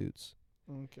kind of dudes,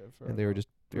 Okay, fair. and they were enough. just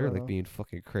they were Fair like enough. being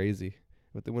fucking crazy.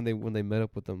 But when they met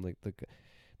up with them, like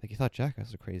you thought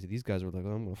Jackass was crazy. These guys were like, oh,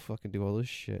 I'm gonna fucking do all this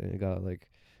shit, and it got like,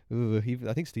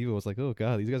 I think Steve was like, oh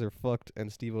god, these guys are fucked,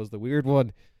 and Steve was the weird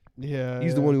one. Yeah.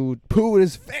 He's the one who would poo in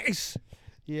his face.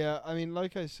 Yeah, I mean,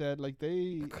 like I said, like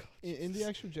they in the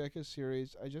actual Jackass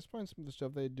series, I just find some of the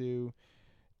stuff they do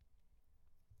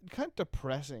kind of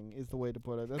depressing. Is the way to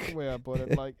put it. That's the way I put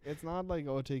it. Like it's not like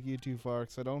take you too far,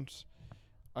 'cause I don't.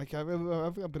 I've got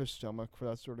a bit of stomach for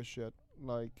that sort of shit.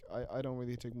 Like I don't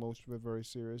really take most of it very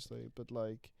seriously, but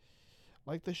like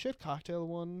the shit cocktail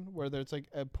one where there's like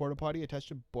a porta potty attached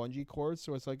to bungee cords,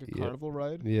 so it's like a Yeah. carnival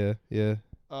ride. Yeah.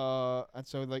 And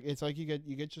so like it's like you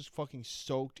get just fucking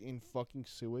soaked in fucking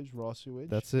sewage, raw sewage.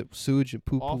 That's it. Sewage and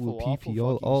poo poo, awful, pee awful pee, fucking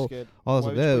all skit. all Why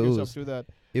of would you it. put It yourself was through that?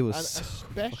 it was And so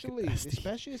fucking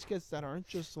especially nasty. skits that aren't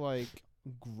just like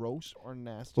gross or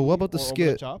nasty. But what about the or over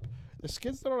skit? top. The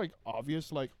skits that are like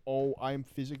obvious, like oh I'm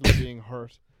physically being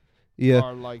hurt, Yeah.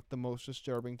 are like the most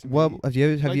disturbing to Well, me. have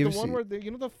you Like ever the one seen? where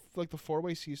you know the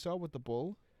 4-way seesaw with the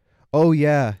bull. Oh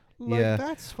yeah, Like yeah.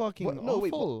 that's fucking What? No,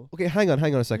 wait, awful. Okay, hang on a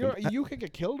 2nd. You could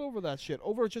get killed over that shit.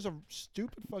 Over just a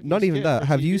stupid fucking. Not even skit that. for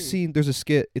Have you TV. seen? There's a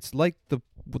skit. It's like the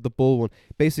bull one.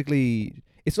 Basically,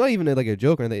 it's not even like a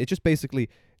joke or anything. It's just basically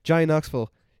Johnny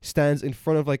Knoxville stands in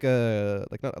front of like a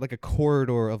not like a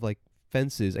corridor of like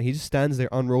fences, and he just stands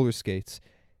there on roller skates,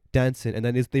 dancing, and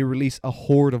then they release a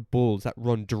horde of bulls that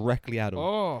run directly at him,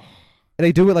 Oh, and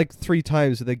they do it like 3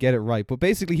 times so they get it right. But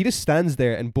basically, he just stands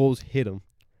there and bulls hit him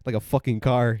like a fucking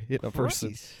car hitting a person.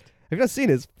 Christ. Have you not seen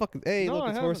it? It's fucking. Hey, No, look, I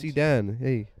it's Horsey haven't.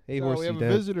 Dan. Hey, No, Horsey we have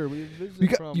Dan. a visitor. We have a visitor You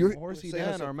got- from you're- Horsey say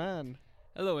Dan, hello. our man.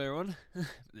 Hello, everyone.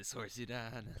 This Horsey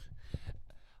Dan.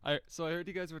 So I heard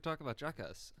you guys were talking about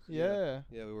Jackass. Yeah.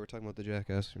 Yeah, we were talking about the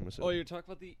Jackass. Oh, you were talking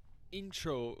about the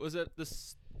intro. Was it the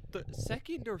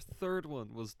second or third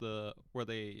one? Was the where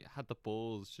they had the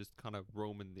bulls just kind of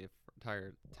roaming the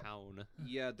entire town?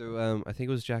 Yeah, I think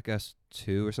it was Jackass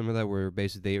 2 or something like that, where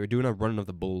basically they were doing a run of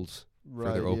the bulls Right.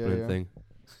 for their opening thing.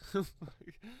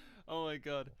 Oh my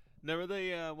god! Never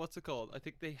they what's it called? I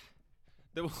think they.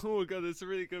 Oh my god, it's a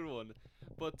really good one.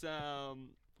 But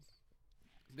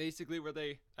basically where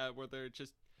they're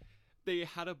just they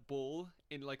had a bull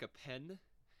in like a pen,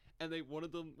 and one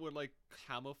of them were like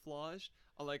camouflaged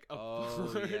on like a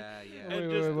board. yeah. Wait,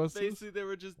 And wait, just what's this? basically they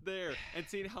were just there and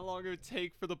seeing how long it would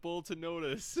take for the bull to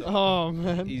notice. Oh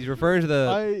man. He's referring to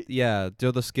the I the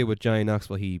other skit with Johnny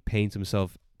Knoxville. He paints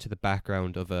himself to the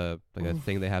background of a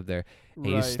thing they have there, and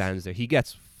he just right. stands there. He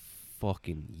gets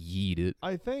fucking yeeted.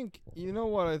 I think you know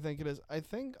what I think it is. I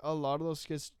think a lot of those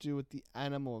skits to do with the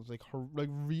animals, like like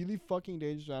really fucking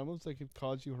dangerous animals that could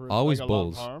cause you Always like, a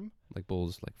bulls. lot of harm. Like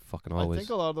bulls, like fucking I always. think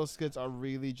a lot of those skits are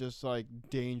really just like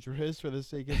dangerous for the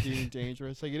sake of being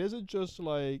dangerous. Like it isn't just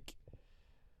like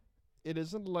it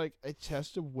isn't like a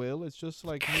test of will. It's just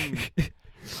like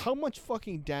how much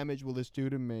fucking damage will this do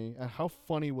to me, and how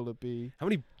funny will it be? How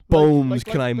many bones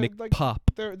can I the- make like, pop?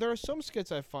 There are some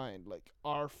skits I find like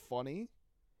are funny,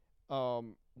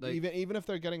 Like- even if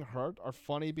they're getting hurt, are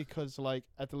funny because like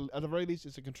at the very least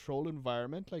it's a controlled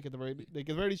environment. Like at the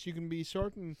very least you can be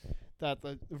certain that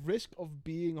the risk of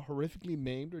being horrifically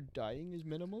maimed or dying is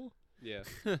minimal. Yeah.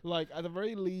 Like at the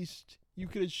very least you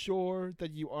can ensure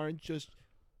that you aren't just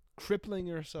crippling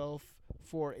yourself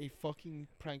for a fucking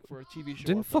prank for a TV show. or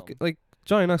Didn't film. fuck like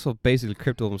Johnny Knoxville basically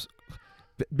crippled himself.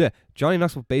 Johnny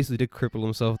Knoxville basically did cripple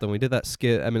himself. Then we did that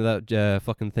skit. I mean that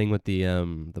fucking thing with the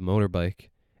motorbike,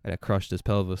 and it crushed his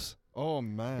pelvis. Oh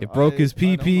man, It broke his I don't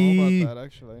know pee-pee. about that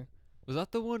actually. Was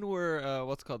that the one where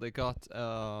what's it called? They got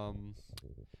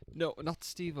no, not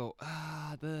Steve-O.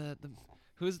 The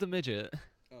who's the midget?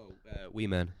 Oh, Wee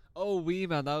Man. Oh, Wee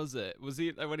Man, that was it. Was he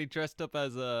when he dressed up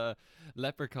as a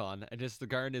leprechaun and just the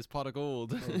guy in his pot of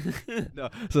gold? No.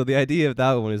 So the idea of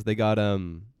that one is they got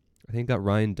I think got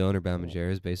Ryan Dunn or Bam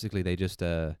Margera's. Basically, they just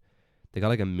they got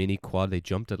like a mini quad. They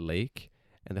jumped a lake,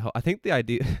 and I think the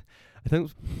idea, I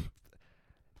think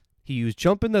he was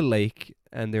jumping the lake,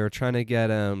 and they were trying to get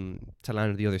to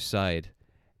land on the other side,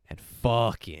 and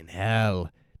fucking hell,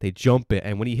 they jump it,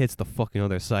 and when he hits the fucking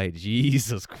other side,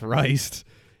 Jesus Christ,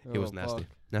 it was Oh, nasty, fuck.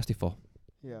 nasty fall.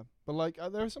 Yeah, but like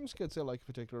there are some skits I like in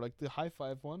particular, like the high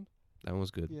five one. That one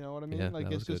was good. You know what I mean? Yeah, like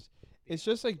that it's was just it's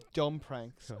just like dumb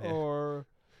pranks Oh, yeah.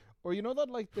 or you know that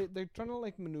like they're trying to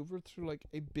like maneuver through like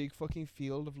a big fucking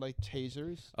field of like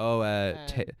tasers. Oh,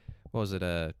 And- what was it?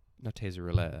 Not Taser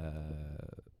Roulette.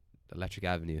 Electric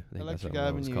Avenue. I think Electric that's what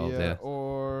it was Avenue, called. yeah.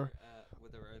 Or Where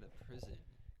they were in a prison.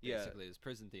 Yeah. Basically, it was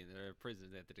prison theme. They were in prison.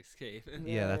 They had to escape.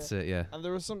 Yeah, that's it. Yeah, and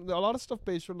there was a lot of stuff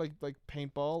based on like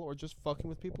paintball or just fucking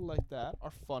with people like that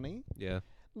are funny. yeah.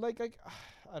 Like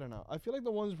I don't know. I feel like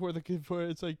the ones where where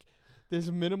it's like there's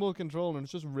minimal control and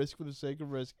it's just risk for the sake of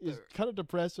risk is kind of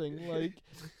depressing.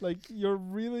 like you're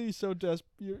really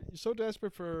you're so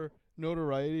desperate for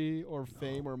notoriety or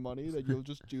fame or money that you'll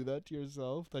just do that to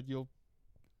yourself, that you'll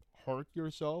hurt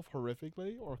yourself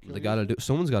horrifically or kill They gotta do. yourself.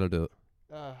 Someone's gotta do it.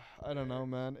 I don't know,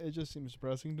 man. It just seems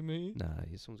depressing to me. Nah,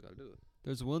 someone's gotta do it.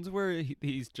 There's ones where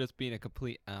he's just being a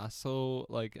complete asshole.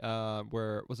 Like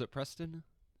where was it Preston?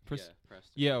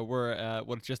 Yeah, where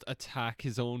would just attack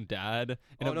his own dad.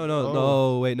 in Oh a-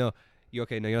 no, wait, no. You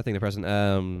okay? No, you're not thinking of Preston.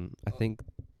 I think.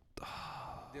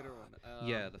 The other one.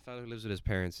 Yeah, the fellow who lives with his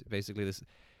parents. Basically,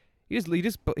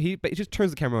 he just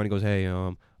turns the camera on and goes, "Hey,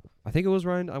 I think it was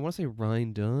Ryan. I want to say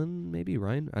Ryan Dunn, maybe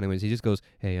Ryan. Anyways, he just goes,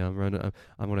 "Hey, I'm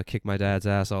gonna kick my dad's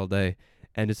ass all day,"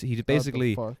 and he What the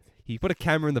basically fuck? he put a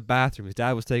camera in the bathroom. His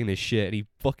dad was taking his shit, and he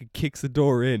fucking kicks the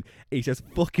door in. And he's just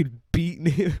fucking beating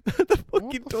him at the What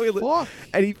fucking the toilet, fuck?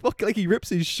 and he fucking he rips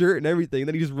his shirt and everything. And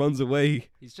then he just runs away.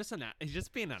 He's just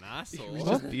being an asshole. He's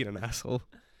just being an asshole.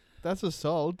 That's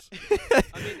assault.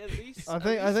 I mean, at least I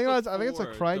think it's a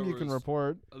before, crime there you can was-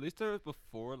 report. At least there was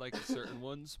before, like certain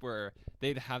ones where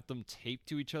they'd have them taped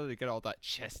to each other to get all that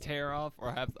chest hair off,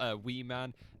 or have a wee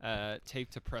man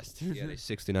taped to Preston. Yeah,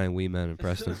 69 wee man in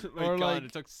Preston. My Or, God, like-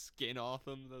 it took skin off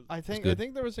him. I think good.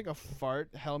 there was like a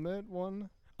fart helmet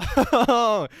one.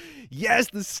 Oh, yes,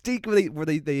 the stink where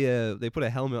they put a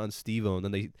helmet on Steve-O, and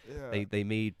then Yeah. they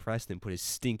made Preston put his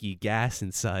stinky gas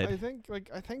inside. I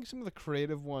think some of the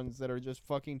creative ones that are just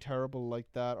fucking terrible like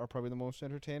that are probably the most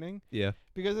entertaining, Yeah.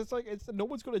 because it's no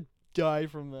one's gonna die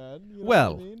from that. You know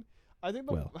Well. what I mean? I think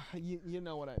the, Well. you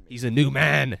know what I mean. He's a new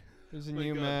man. He's a My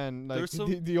new God. man. Like There's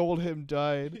some- the old him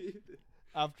died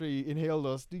after he inhaled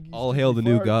those. All hail the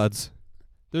new farts. gods.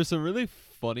 There's some really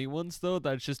funny ones though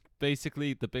that's just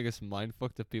basically the biggest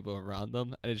mindfuck to people around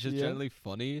them, and it's just Yeah. generally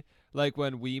funny. Like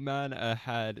when Wee Man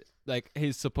had like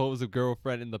his supposed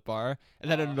girlfriend in the bar,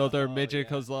 and then another Oh, midget yeah.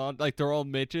 comes along. Like they're all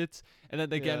midgets, and then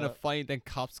they get in a Yeah. fight. Then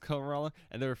cops come around,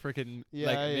 and they're freaking Yeah,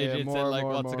 like yeah, midgets, more, and like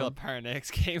more, what's it more. called,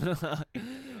 Paranix came along.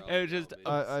 It was just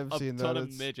I've a seen ton that.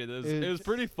 of midgets. It was it's-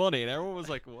 pretty funny, and everyone was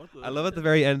like, "What?" The I love at the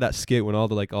very end of that skit when all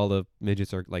the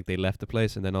midgets are like they left the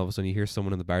place, and then all of a sudden you hear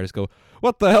someone in the bar just go,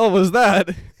 "What the hell was that?"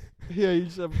 Yeah, you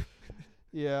just have,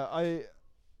 yeah,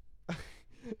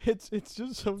 it's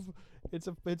just some, it's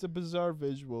a bizarre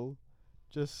visual,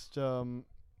 just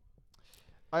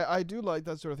I do like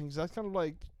that sort of thing. 'Cause that's kind of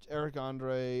like Eric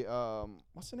Andre.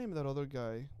 What's the name of that other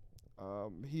guy?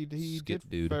 He Skip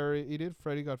did dude. He did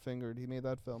Freddy Got Fingered. He made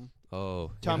that film.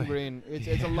 Oh, Tom yeah. Green.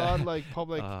 It's a lot like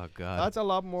public. Oh god. That's a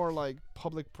lot more like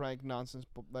public prank nonsense,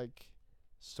 like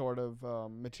sort of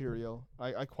material.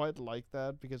 I quite like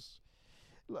that because,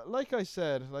 like I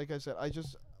said,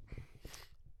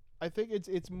 I think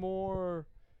it's more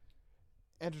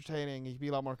entertaining. You can be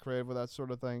a lot more creative with that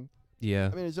sort of thing.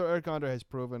 Yeah. I mean, so Eric Andre has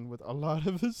proven with a lot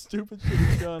of the stupid shit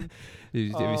he's done. Have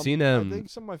you seen I think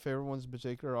some of my favorite ones in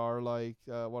particular are like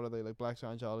what are they, like Black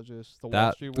Scientologists, the Wall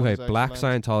that? Street one. Okay, Black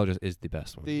Scientologist is the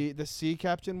best one. The Sea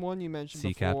Captain one you mentioned Sea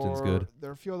before. Captain's good.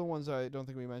 There are a few other ones I don't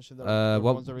think we mentioned. That are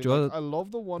what- ones I, really do you know like. I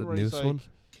love the one the where he's newest like, one?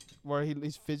 where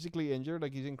he's physically injured,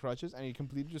 like he's in crutches, and he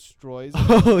completely destroys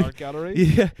Oh, the art gallery.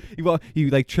 Yeah, he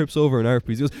like trips over an art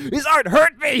piece. He goes, "His art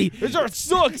hurt me. His art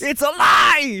sucks. It's a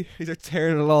lie." He's like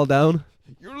tearing it all down.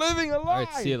 You're living a all lie.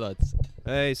 right, see you lads.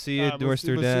 Hey, see you, We'll see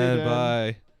Mr. you, Dan. Dan.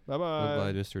 Bye. Bye Bye,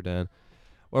 bye. Mr. Dan.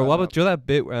 Or what about, do you know that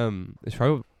bit? It's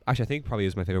probably actually I think probably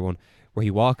is my favorite one, where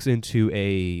he walks into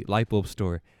a light bulb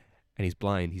store, and he's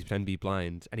blind. He's pretending to be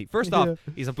blind, and he first off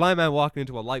he's a blind man walking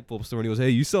into a light bulb store, and he goes, "Hey,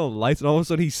 you sell lights?" And all of a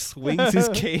sudden he swings his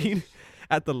cane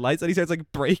at the lights, and he starts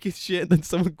like breaking shit, and then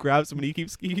someone grabs him, and he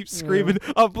keeps screaming,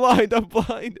 "I'm blind! I'm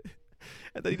blind!"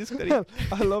 And then he just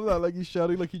I love that. Like he's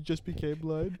shouting like he just became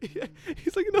blind. yeah,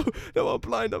 he's like, "No, I'm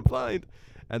blind! I'm blind!"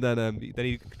 And then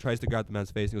he tries to grab the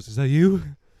man's face, and he goes, "Is that you?"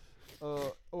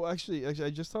 Actually, I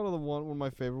just thought of one of my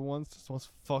favorite ones. It's the most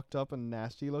fucked up and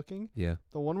nasty looking. Yeah.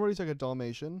 The one where he's like a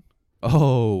Dalmatian.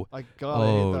 Oh. I hate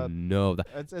Oh that. no.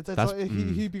 It's that's- like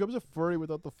he becomes a furry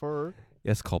without the fur.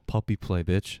 Yeah, it's called puppy play,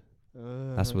 bitch.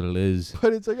 That's what it is.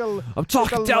 But it's like a I'm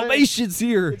talking li- Dalmatians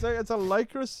here. it's a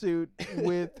lycra suit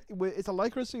with it's a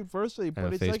lycra suit firstly, but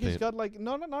it's face like he's paint. got like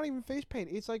not even face paint.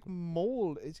 It's like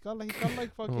mold. He's got like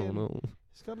fucking. Oh no.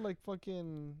 He's got like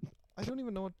fucking. I don't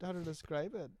even know how to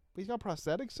describe it. But he's got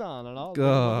prosthetics on and all. Like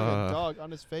God. a dog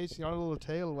on his face. He's got a little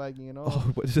tail wagging and all.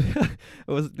 Oh, what is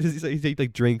it? Does he say he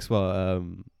like drinks while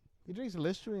He drinks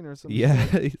Listerine or something. yeah,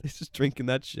 he's just drinking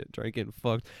that shit, trying to get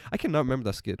fucked. I cannot remember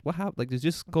that skit. What happened? Like, does he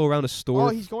just go around a store? Oh,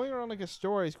 he's going around like a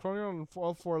store. He's crawling around on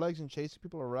all four legs and chasing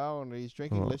people around. And he's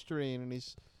drinking Oh. Listerine and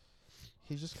he's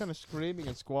just kind of screaming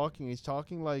and squawking. He's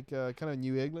talking like kind of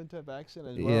New England type accent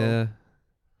as well. Yeah,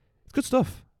 it's good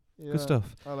stuff. Yeah, Good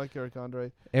stuff. I like Eric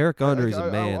Andre. Eric Andre is I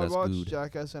a man. That's watch good.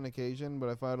 Jackass on occasion, but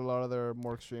I find a lot of their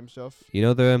more extreme stuff. You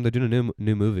know they're doing a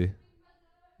new movie.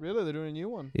 Really, they're doing a new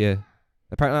one. Yeah,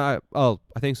 apparently.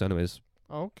 I think so. Anyways,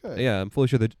 Okay. yeah, I'm fully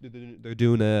sure they're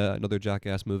doing another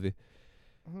Jackass movie.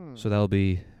 So that'll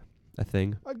be a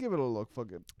thing. I'd give it a look.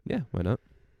 Fuck it. Yeah, why not?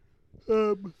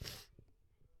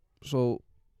 So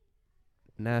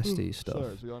nasty stuff.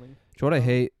 Sorry, it's yawning. Do you know what I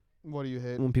hate? What do you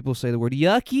hate? When people say the word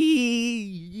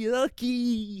yucky, I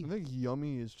yucky. think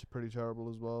yummy is pretty terrible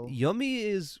as well. Yummy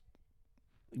is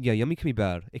Yeah, yummy can be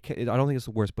bad. I don't think it's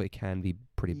the worst, but it can be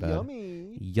pretty bad.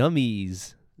 Yummy.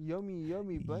 Yummies.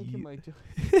 Yummy. Blank in Ye- my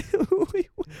Wait,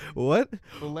 what?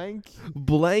 blank.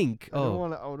 Blank. I don't Oh,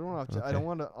 want to. I don't want to. I okay. don't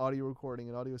want an audio recording,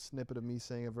 an audio snippet of me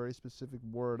saying a very specific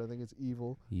word. I think it's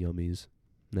evil. yummies.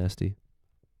 Nasty.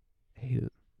 Hate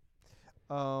it.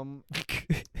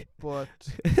 But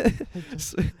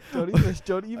S- don't even.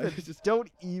 Don't I even. just- Don't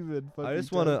even. I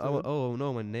just want to. Oh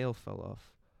no, my nail fell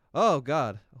off. Oh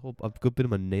God! I hope a good bit of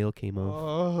my nail came off.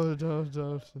 Oh, don't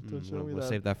show me We'll that.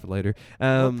 save that for later.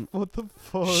 What the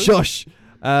fuck? Shush.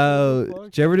 the fuck?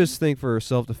 Did you ever just think for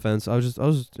self-defense? I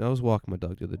was walking my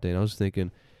dog the other day, and I was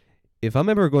thinking, if I'm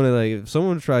ever going to if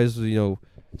someone tries to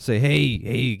say,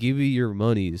 hey, give me your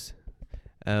monies,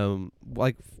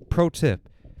 like pro tip,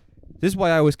 this is why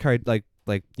I always carried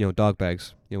dog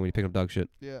bags. When you pick up dog shit,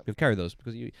 Yeah. you carry those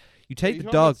because you Are take you the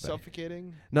talking dog about bag.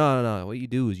 suffocating. No. What you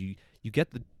do is you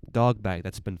get the dog bag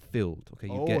that's been filled. Okay,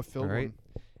 you Oh, get a filled alright,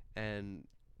 one. and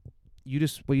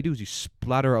what you do is you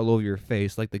splatter all over your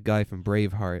face like the guy from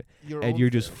Braveheart, Your and own you're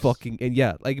just face. fucking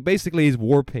basically it's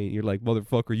war paint. You're like,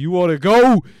 motherfucker, you want to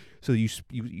go? So you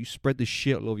spread the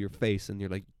shit all over your face, and you're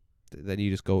like, then you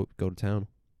just go to town.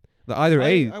 Either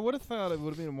I would have thought it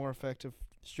would have been a more effective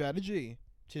strategy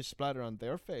to splatter on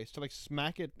their face, to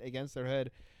smack it against their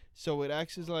head, so it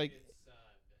acts as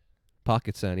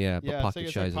pocket sand, yeah, but it's pocket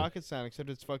like shizer. pocket sand, except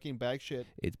it's fucking bag shit.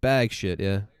 It's bag shit,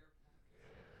 yeah.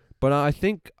 But I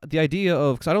think the idea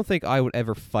of, because I don't think I would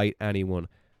ever fight anyone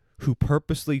who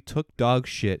purposely took dog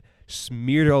shit,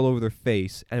 smeared it all over their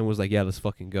face, and was like, yeah, let's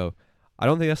fucking go. I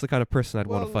don't think that's the kind of person I'd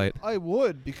want to fight. I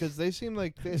would, because they seem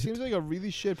like it seems like a really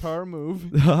shit power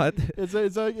move.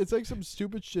 It's like some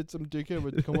stupid shit some dickhead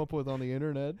would come up with on the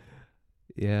internet.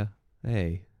 Yeah.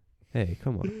 Hey,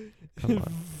 come on. Come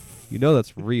on. You know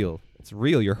that's real. It's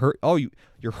real. You're hurt. Oh,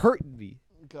 you're hurting me.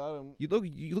 Got him. You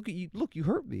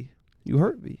hurt me. You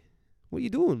hurt me. What are you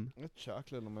doing? Got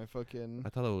chocolate on my fucking. I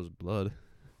thought it was blood.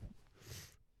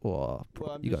 Oh,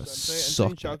 Well, I'm you gotta just- I'm saying suck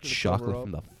that chocolate to cover chocolate up.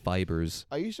 from the fibers.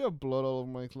 I used to have blood all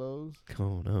over my clothes.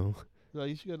 Oh no. I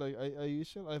used to get I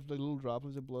used to have little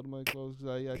droplets of blood in my clothes because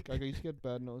I used to get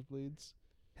bad nosebleeds.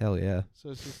 Hell yeah. So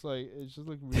it's just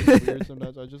really weird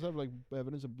sometimes. I just have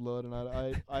evidence of blood, and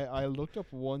I looked up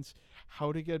once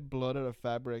how to get blood out of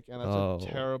fabric, and that's Oh. a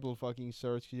terrible fucking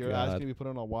search because you're God. asking to be put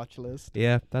on a watch list.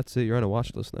 Yeah, that's it. You're on a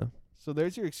watch list now. So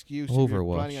there's your excuse if you're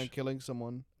planning Overwatch. on killing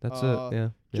someone. That's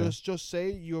it. Yeah. Just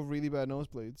say you have really bad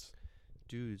nosebleeds.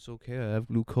 Dude, it's okay. I have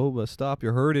glaucoma. Stop.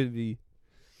 You're hurting me.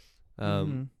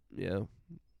 Yeah.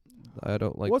 I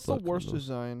don't like. What's the blood worst criminals.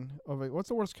 design of it? What's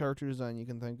the worst character design you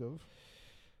can think of?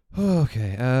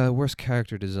 Okay. Worst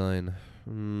character design.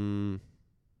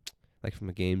 Like from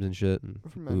the games and shit and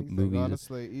From mo- anything, movies.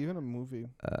 honestly, even a movie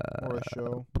or a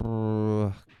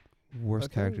show.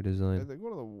 Worst I character think- I design. think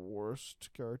one of the worst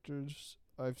characters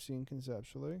I've seen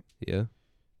conceptually. Yeah.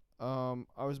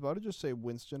 I was about to just say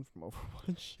Winston from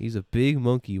Overwatch. He's a big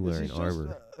monkey 'Cause wearing he's just,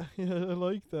 armor. Yeah, I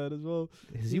like that as well.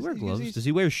 Does he he's- wear he's- gloves? he's- Does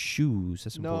he wear shoes?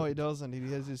 That's No, he important. doesn't. He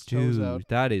has his toes Dude, out.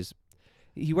 that is.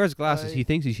 He wears glasses. I- He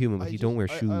thinks he's human, but he don't wear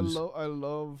shoes. I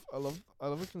love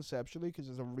it conceptually because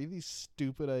it's a really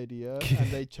stupid idea,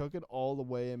 and they took it all the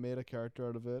way and made a character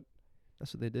out of it.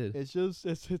 That's what they did. It's just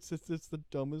it's the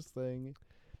dumbest thing.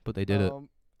 But they did it.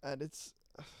 And it's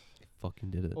They fucking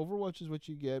did it. Overwatch is what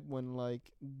you get when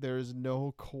there's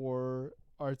no core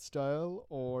art style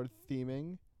or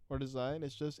theming or design.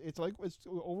 It's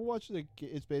Overwatch is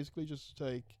it's basically just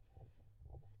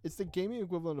it's the gaming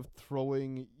equivalent of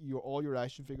throwing all your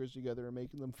action figures together and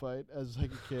making them fight as a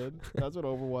kid. That's what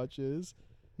Overwatch is.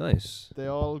 Nice. They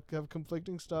all have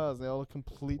conflicting styles. They all look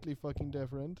completely fucking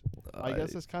different. I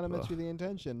guess that's kind of meant to be the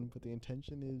intention, but the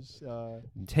intention is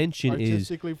intention is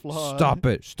artistically flawed. stop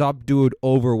it. Stop doing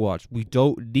Overwatch. We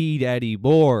don't need any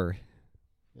more.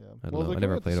 Yeah. I don't well, know. they're I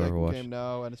never coming out played the second Overwatch. game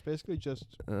now, and it's basically just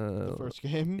the first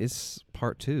game. It's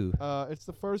part 2. It's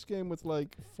the first game with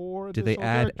 4 Did they additional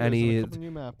add characters and any- a couple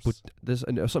new maps. But there's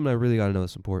something I really gotta know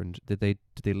that's important. Did they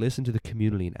listen to the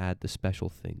community and add the special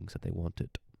things that they wanted?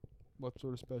 What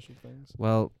sort of special things?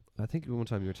 Well, I think one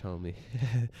time you were telling me,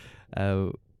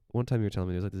 there's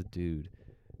this dude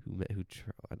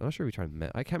I'm not sure if he tried to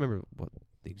met. I can't remember what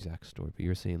the exact story, but you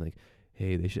were saying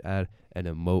hey, they should add an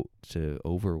emote to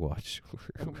Overwatch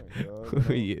Oh my god.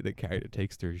 where no. the character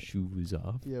takes their shoes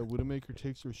off. Yeah, Widowmaker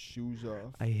takes her shoes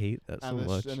off. I hate that so and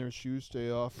much. and their shoes stay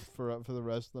off for the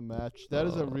rest of the match. That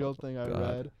is a real thing I God.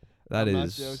 read. That I'm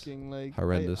is not joking.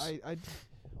 horrendous.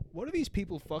 What are these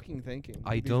people fucking thinking?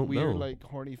 I These don't weird, know.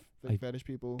 horny I fetish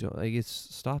people.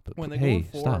 Stop it. When they Hey,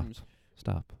 go on forums,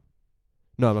 stop.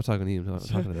 No, I'm not talking to you. I'm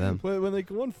talking to them. when they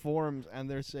go on forums and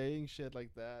they're saying shit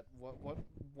like that, what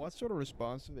what sort of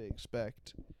response do they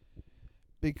expect?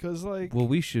 Because like, Well,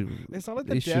 we should. it's not like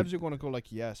the they devs should- are going to go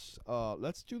like, yes,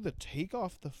 let's do the take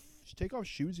off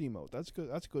shoes emote. That's good.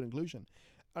 That's good inclusion.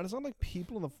 And it's not like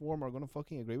people in the forum are going to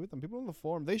fucking agree with them. People in the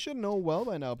forum, they should know well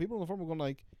by now. People in the forum are going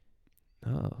like,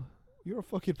 Oh. you're a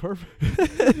fucking perfect.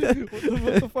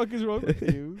 what the fuck is wrong with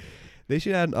you? They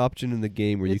should add an option in the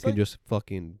game where you It's can like- just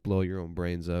fucking blow your own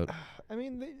brains out. I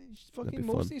mean, they That'd be fucking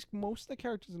fun. most of the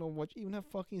characters in Overwatch even have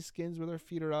fucking skins where their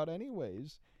feet are out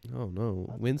anyways. Oh no,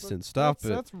 That's- Winston, but stop it!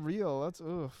 That's real. That's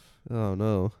ugh. Oh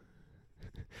no.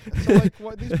 So like,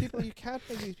 what these people? You can't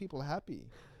make these people happy.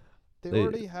 They They-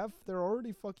 already have. They're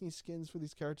already fucking skins for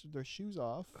these characters with their shoes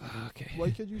off. Okay.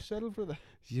 Why could you settle for that?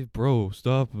 Yeah, bro,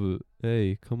 stop it.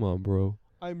 Hey, come on, bro.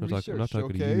 I'm I'm not researched,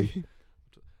 talking to okay? you.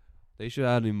 They should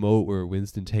add an emote where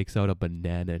Winston takes out a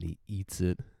banana and he eats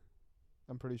it.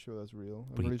 I'm pretty sure that's real.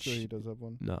 I'm But he pretty sure he ch- does have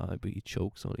one. Nah, but he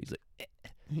chokes on it. He's like,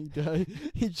 He dies.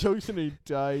 He chokes and he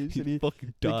dies. and he he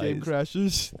fucking the game dies.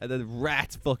 crashes. And then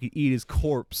rats fucking eat his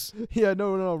corpse. Yeah,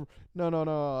 no.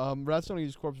 Rats don't eat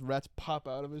his corpse. Rats pop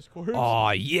out of his corpse. Oh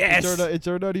yes. It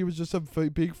turned out he was just a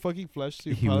big fucking flesh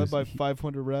suit He piloted was- by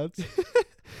 500 rats.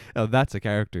 Oh, that's a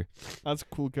character. That's a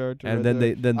cool character. And right then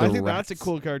there. the I think that's a rats-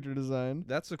 cool character design.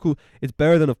 That's a cool. It's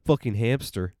better than a fucking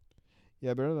hamster.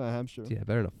 Yeah, better than a hamster. Yeah,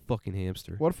 better than a fucking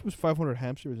hamster. What if it was 500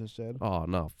 hamsters instead? Oh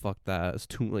no, fuck that. It's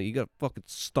too like you gotta fucking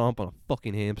stomp on a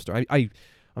fucking hamster.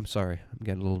 I'm sorry. I'm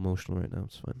getting a little emotional right now.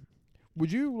 It's fine.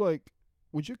 Would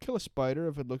you kill a spider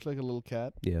if it looked like a little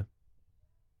cat? Yeah.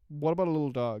 What about a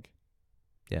little dog?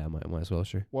 Yeah, might as well,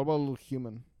 sure. What about a little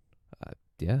human?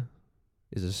 Yeah.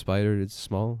 Is it a spider? It's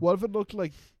small. What if it looked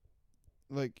like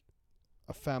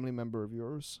a family member of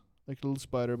yours? Like a little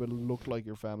spider, but it looked like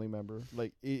your family member.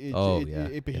 Like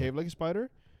it behaved like a spider,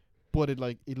 but it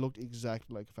looked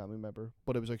exactly like a family member,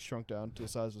 but it was like shrunk down to the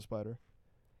size of a spider.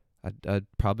 I'd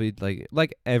probably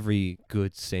like every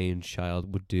good sane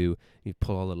child would do. You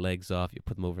pull all the legs off, you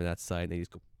put them over that side, and they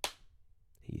just go.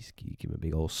 You give him a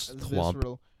big old That's thwomp.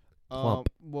 visceral. Thwomp.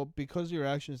 Well, because of your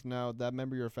actions now, that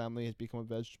member of your family has become a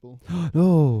vegetable.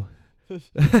 No. Yeah,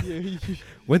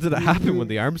 When did it happen? When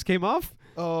the arms came off?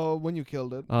 when you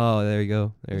killed it. Oh, there you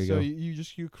go. There you so go.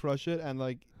 you crush it and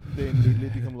like they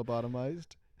immediately become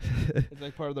lobotomized. It's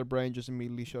like part of their brain just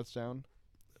immediately shuts down.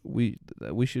 We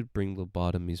should bring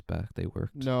lobotomies back. They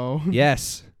worked. No.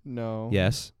 Yes. No.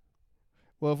 Yes.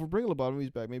 Well, if we're bringing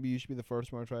lobotomies back, maybe you should be the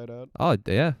first one to try it out. Oh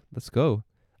yeah. Let's go.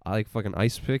 I like fucking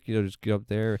ice pick. Just get up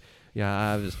there. Yeah.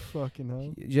 I was. Fucking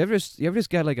hell. You ever just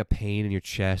get like a pain in your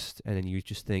chest and then you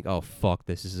just think, oh fuck,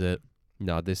 this is it.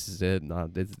 No, this is it. No,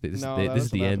 this No, this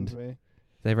is the end. To me.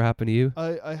 That ever happened to you?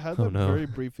 I had Oh, that no. very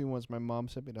briefly once. My mom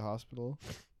sent me to hospital.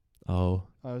 Oh.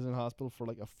 I was in hospital for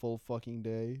like a full fucking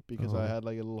day because I Oh. had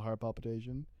like a little heart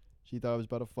palpitation. She thought I was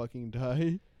about to fucking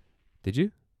die. Did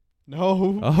you?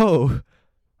 No. Oh.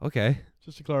 Okay.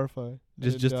 Just to clarify. I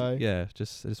Just didn't die. yeah. I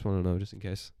just want to know, just in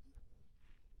case.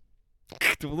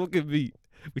 Don't look at me.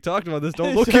 We talked about this.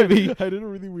 Don't look at me. I did a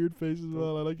really weird face as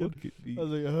well. I like it. Look at me. I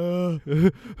was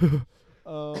like,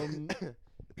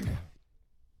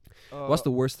 What's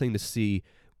the worst thing to see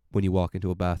when you walk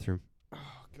into a bathroom? Oh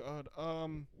God.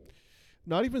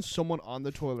 Not even someone on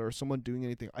the toilet or someone doing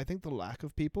anything. I think the lack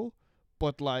of people,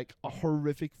 but like a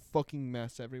horrific fucking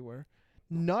mess everywhere.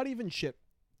 Not even shit.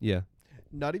 Yeah.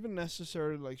 Not even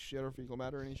necessarily like shit or fecal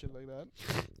matter or any shit like that.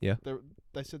 Yeah.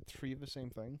 I said 3 of the same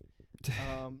thing.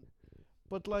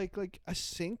 But like a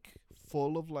sink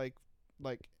full of like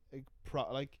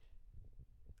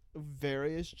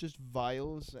various just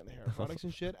vials and hair products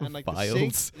and shit, and like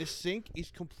Vials? the sink is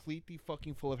completely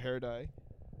fucking full of hair dye.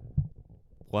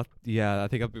 What? Yeah, I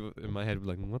think I'd be in my head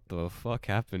like, what the fuck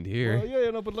happened here? Well,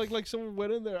 yeah, but like someone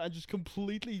went in there and just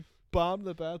completely bombed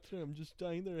the bathroom, just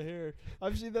dyeing their hair.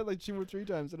 I've seen that like 2 or 3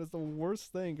 times, and it's the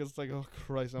worst thing. Cause it's like, oh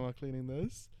Christ, I'm not cleaning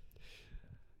this.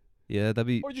 Yeah, that'd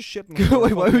be. Or just shit.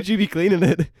 Wait, why would you be cleaning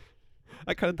it?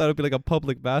 I kind of thought it'd be like a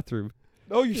public bathroom.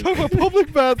 Oh, you're talking about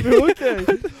public bathroom? Okay. I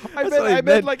That's what I meant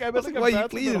meant. like I was a like, why you bathroom at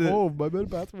cleaning it? home. I meant a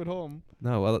bathroom at home.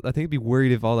 No, well, I think I'd be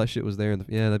worried if all that shit was there.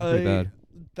 Yeah, that'd be pretty bad.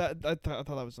 I thought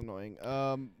that was annoying.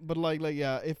 But like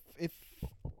yeah, if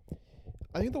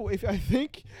I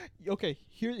think okay,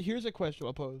 here's a question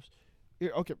I'll pose.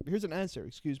 Here's an answer.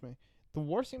 Excuse me. The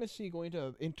worst thing to see going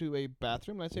into a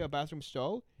bathroom, let's say a bathroom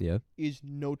stall, Yeah. is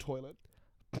no toilet.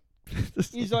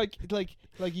 He's like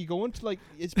you go into like,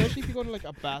 especially if you go to like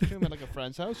a bathroom at like a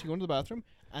friend's house, you go into the bathroom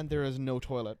and there is no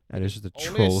toilet. And it's just a Only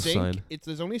a troll sink. sign.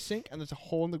 There's only a sink and there's a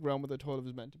hole in the ground where the toilet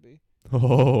is meant to be.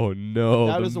 Oh no,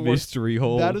 That the is the worst- mystery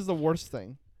hole. That is the worst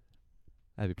thing.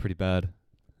 That'd be pretty bad.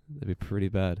 That'd be pretty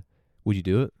bad. Would you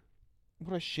do it?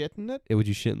 Would I shit in it? Would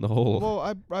you shit in the hole? Well,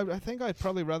 I think I'd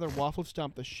probably rather waffle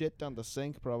stomp the shit down the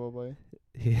sink, probably.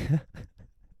 Yeah.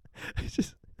 It's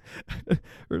just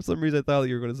for some reason I thought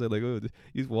you were gonna say like, oh,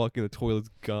 you just walk in, the toilet's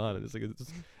gone, and it's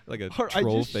like a Or I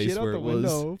troll just face shit out where the it was.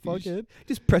 window. You Fuck it.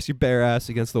 just press your bare ass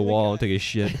against the Like wall a- and take a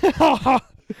shit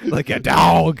like a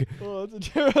dog. Oh,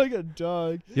 it's like a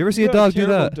dog. You ever see a You're dog do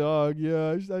terrible that? Dog.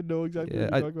 Yeah, I know exactly Yeah,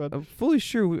 what you're talking about. I'm fully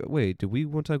sure. Wait, did we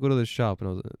one time go to the shop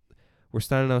and we're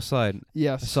standing outside? I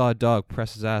Yes. saw a dog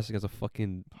press his ass against a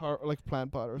fucking Like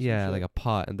plant pot or something. yeah, like a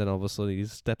pot, and then all of a sudden he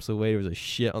steps away. There was a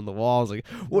shit on the wall. I was like,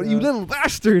 "What, Yeah. you little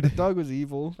bastard!" Dog was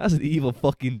evil. That's an evil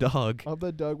fucking dog. I'll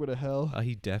bet dog would have hell.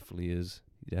 He definitely is.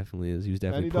 He definitely is. He was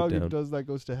definitely Any put dog who down. does that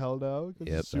goes to hell now. 'Cause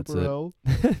Yep, it's that's super it. hell.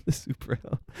 The super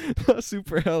hell. Not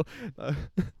super hell.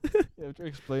 You have to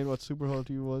explain what super hell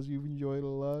to you was. You enjoyed it a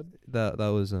lot. That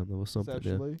was something.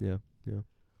 Conceptually. Yeah.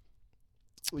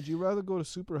 Would you rather go to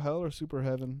super hell or super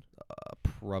heaven?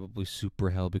 Probably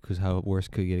super hell because how worse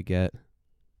could you get?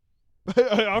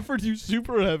 I offered you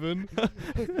super heaven.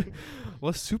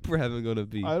 What's super heaven gonna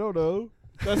be? I don't know.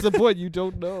 That's the point. You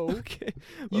don't know. Okay.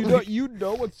 You Well, know. like, You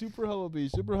know what super hell will be.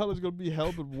 Super hell is gonna be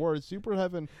hell but worse. Super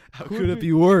heaven. how could could it be-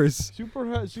 be worse? Super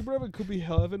heaven could be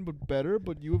heaven but better.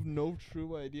 But you have no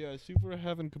true idea. Super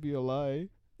heaven could be a lie.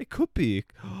 It could be.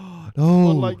 No.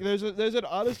 But like, there's an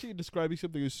honesty in describing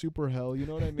something as super hell. You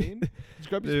know what I mean?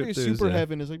 Describing There- something as there's super that.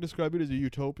 heaven is like describing it as a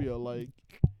utopia. Like,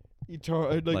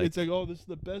 like it's like, oh, this is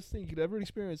the best thing you could ever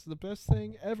experience. The best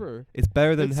thing ever. It's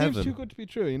better than It heaven. seems too good to be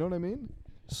true. You know what I mean?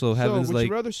 So heaven's would like,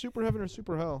 you rather super heaven or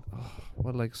super hell?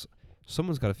 well, like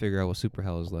someone's got to figure out what super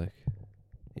hell is like.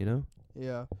 You know?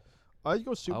 Yeah, I'd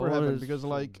go super want heaven is because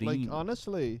like Dean.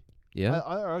 honestly, Yeah.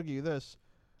 I argue this.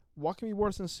 What can be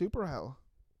worse than super hell?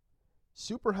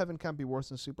 Super heaven can't be worse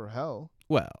than super hell.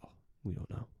 Well, we don't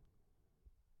know.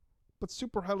 But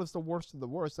super hell is the worst of the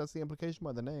worst. That's the implication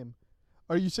by the name.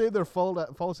 Are you saying they're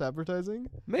false advertising?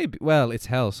 Maybe. Well, it's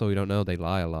hell, so we don't know. They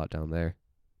lie a lot down there.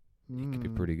 It could be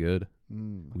Mm. pretty good.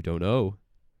 Mm. We don't know.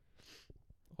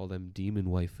 All them demon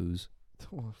waifus.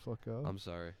 Oh, fuck off. I'm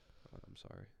sorry. I'm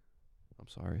sorry. I'm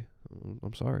sorry.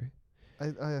 I'm sorry.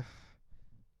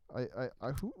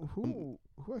 Who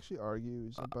actually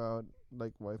argues about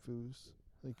like waifus?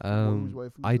 Like whose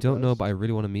waifu I is the don't know, best? but I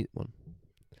really want to meet one.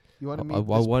 You want to I meet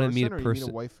this wanna person meet a or you person-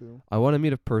 meet a waifu? I want to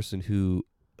meet a person who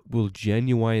will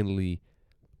genuinely,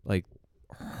 like,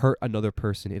 hurt another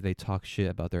person if they talk shit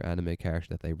about their anime character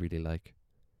that they really like.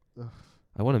 Ugh.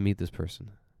 I want to meet this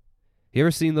person. You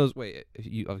ever seen those? Wait, have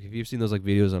you seen those like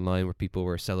videos online where people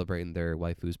were celebrating their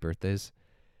waifu's birthdays?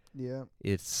 Yeah.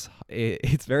 It's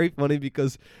very funny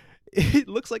because it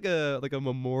looks like a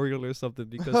memorial or something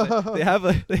because they have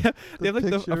like a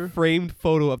picture. framed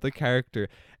photo of the character,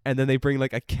 and then they bring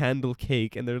like a candle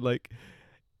cake, and they're like,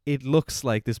 it looks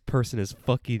like this person is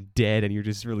fucking dead, and you're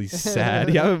just really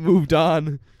sad. You haven't moved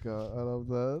on. God, I love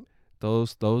that.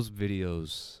 Those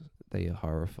videos, they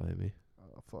horrify me.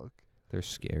 Oh fuck. They're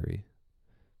scary.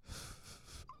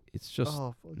 It's just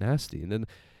Oh fuck. nasty, and then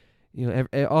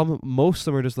most of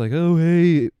them are just like, oh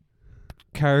hey,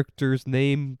 character's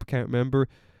name can't remember,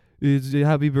 it's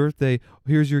happy birthday,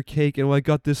 here's your cake, and I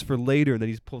got this for later, and then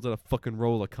he pulls out a fucking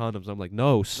roll of condoms. I'm like,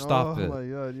 no, stop Oh it. my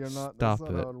god, you're not. Stop That's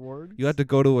not it. how it works. You had to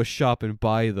go to a shop and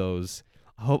buy those.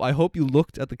 I hope you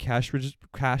looked at the cash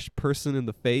person in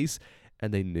the face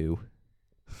and they knew.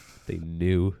 They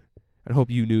knew. I hope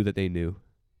you knew that they knew.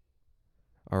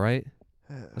 All right?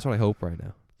 That's what I hope right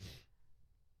now.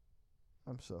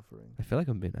 I'm suffering. I feel like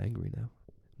I'm being angry now.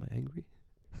 Am I angry?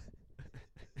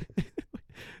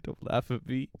 Don't laugh at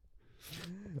me.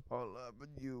 I'll laugh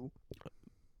at you.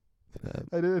 Um,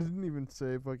 I didn't even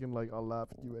say fucking like I'll laugh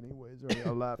at you anyways. Or like,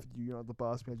 I'll laugh at you. You're not the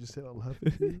boss man. I just said I'll laugh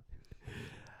at you.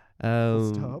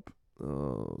 Stop.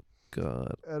 Oh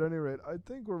God. At any rate, I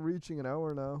think we're reaching an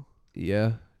hour now.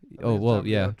 Yeah. I Oh think it's well. time for the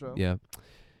Yeah. outro. Yeah.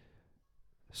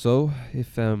 So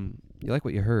if you like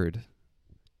what you heard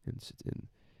in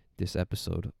this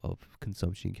episode of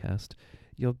Consumption Cast,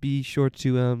 you'll be sure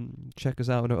to check us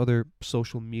out on our other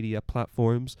social media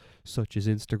platforms such as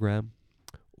Instagram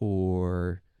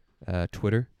or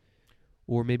Twitter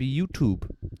or maybe YouTube.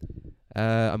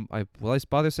 I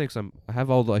bother saying 'cause I have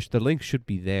all the link should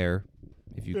be there.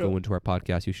 If you go into our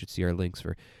podcast, you should see our links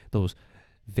for those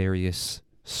various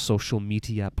social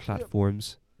media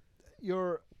platforms.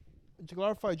 To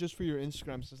clarify, just for your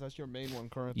Instagram, since that's your main one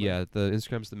currently. Yeah, the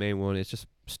Instagram's the main one. It's just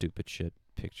stupid shit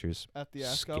pictures. At the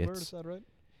Ask Gobbler, skits. is that right?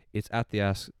 It's at the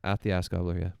Ask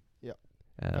Gobbler, yeah. Yeah.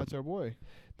 That's That's our boy.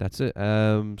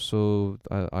 it. So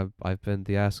I've been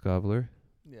the Ask Gobbler.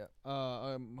 Yeah.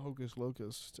 I'm Hocus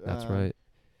Locust. That's right.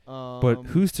 But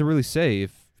who's to really say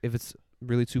if it's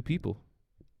really two people?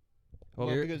 Oh, Well,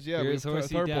 Here- because we have here's a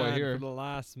Horsey third boy Dan here. for the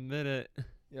last minute.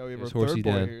 Yeah, we have Here's our Horsey third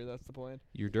boy Dan. here. That's the point.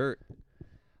 You're dirt.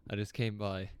 I just came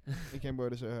by. He came by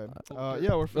to say hi. Oh,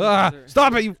 Yeah, we're. Ah! there.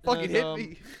 Stop it! You fucking And, hit um,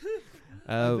 me.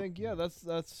 I think that's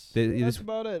you that's just-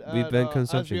 about it. we've And, been as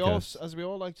Consumption we all Cast. as we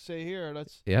all like to say here.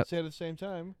 Let's Yep. say it at the same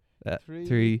time.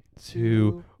 3,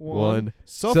 2, 1.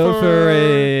 Suffer. Suffering.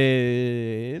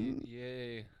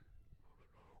 Yay.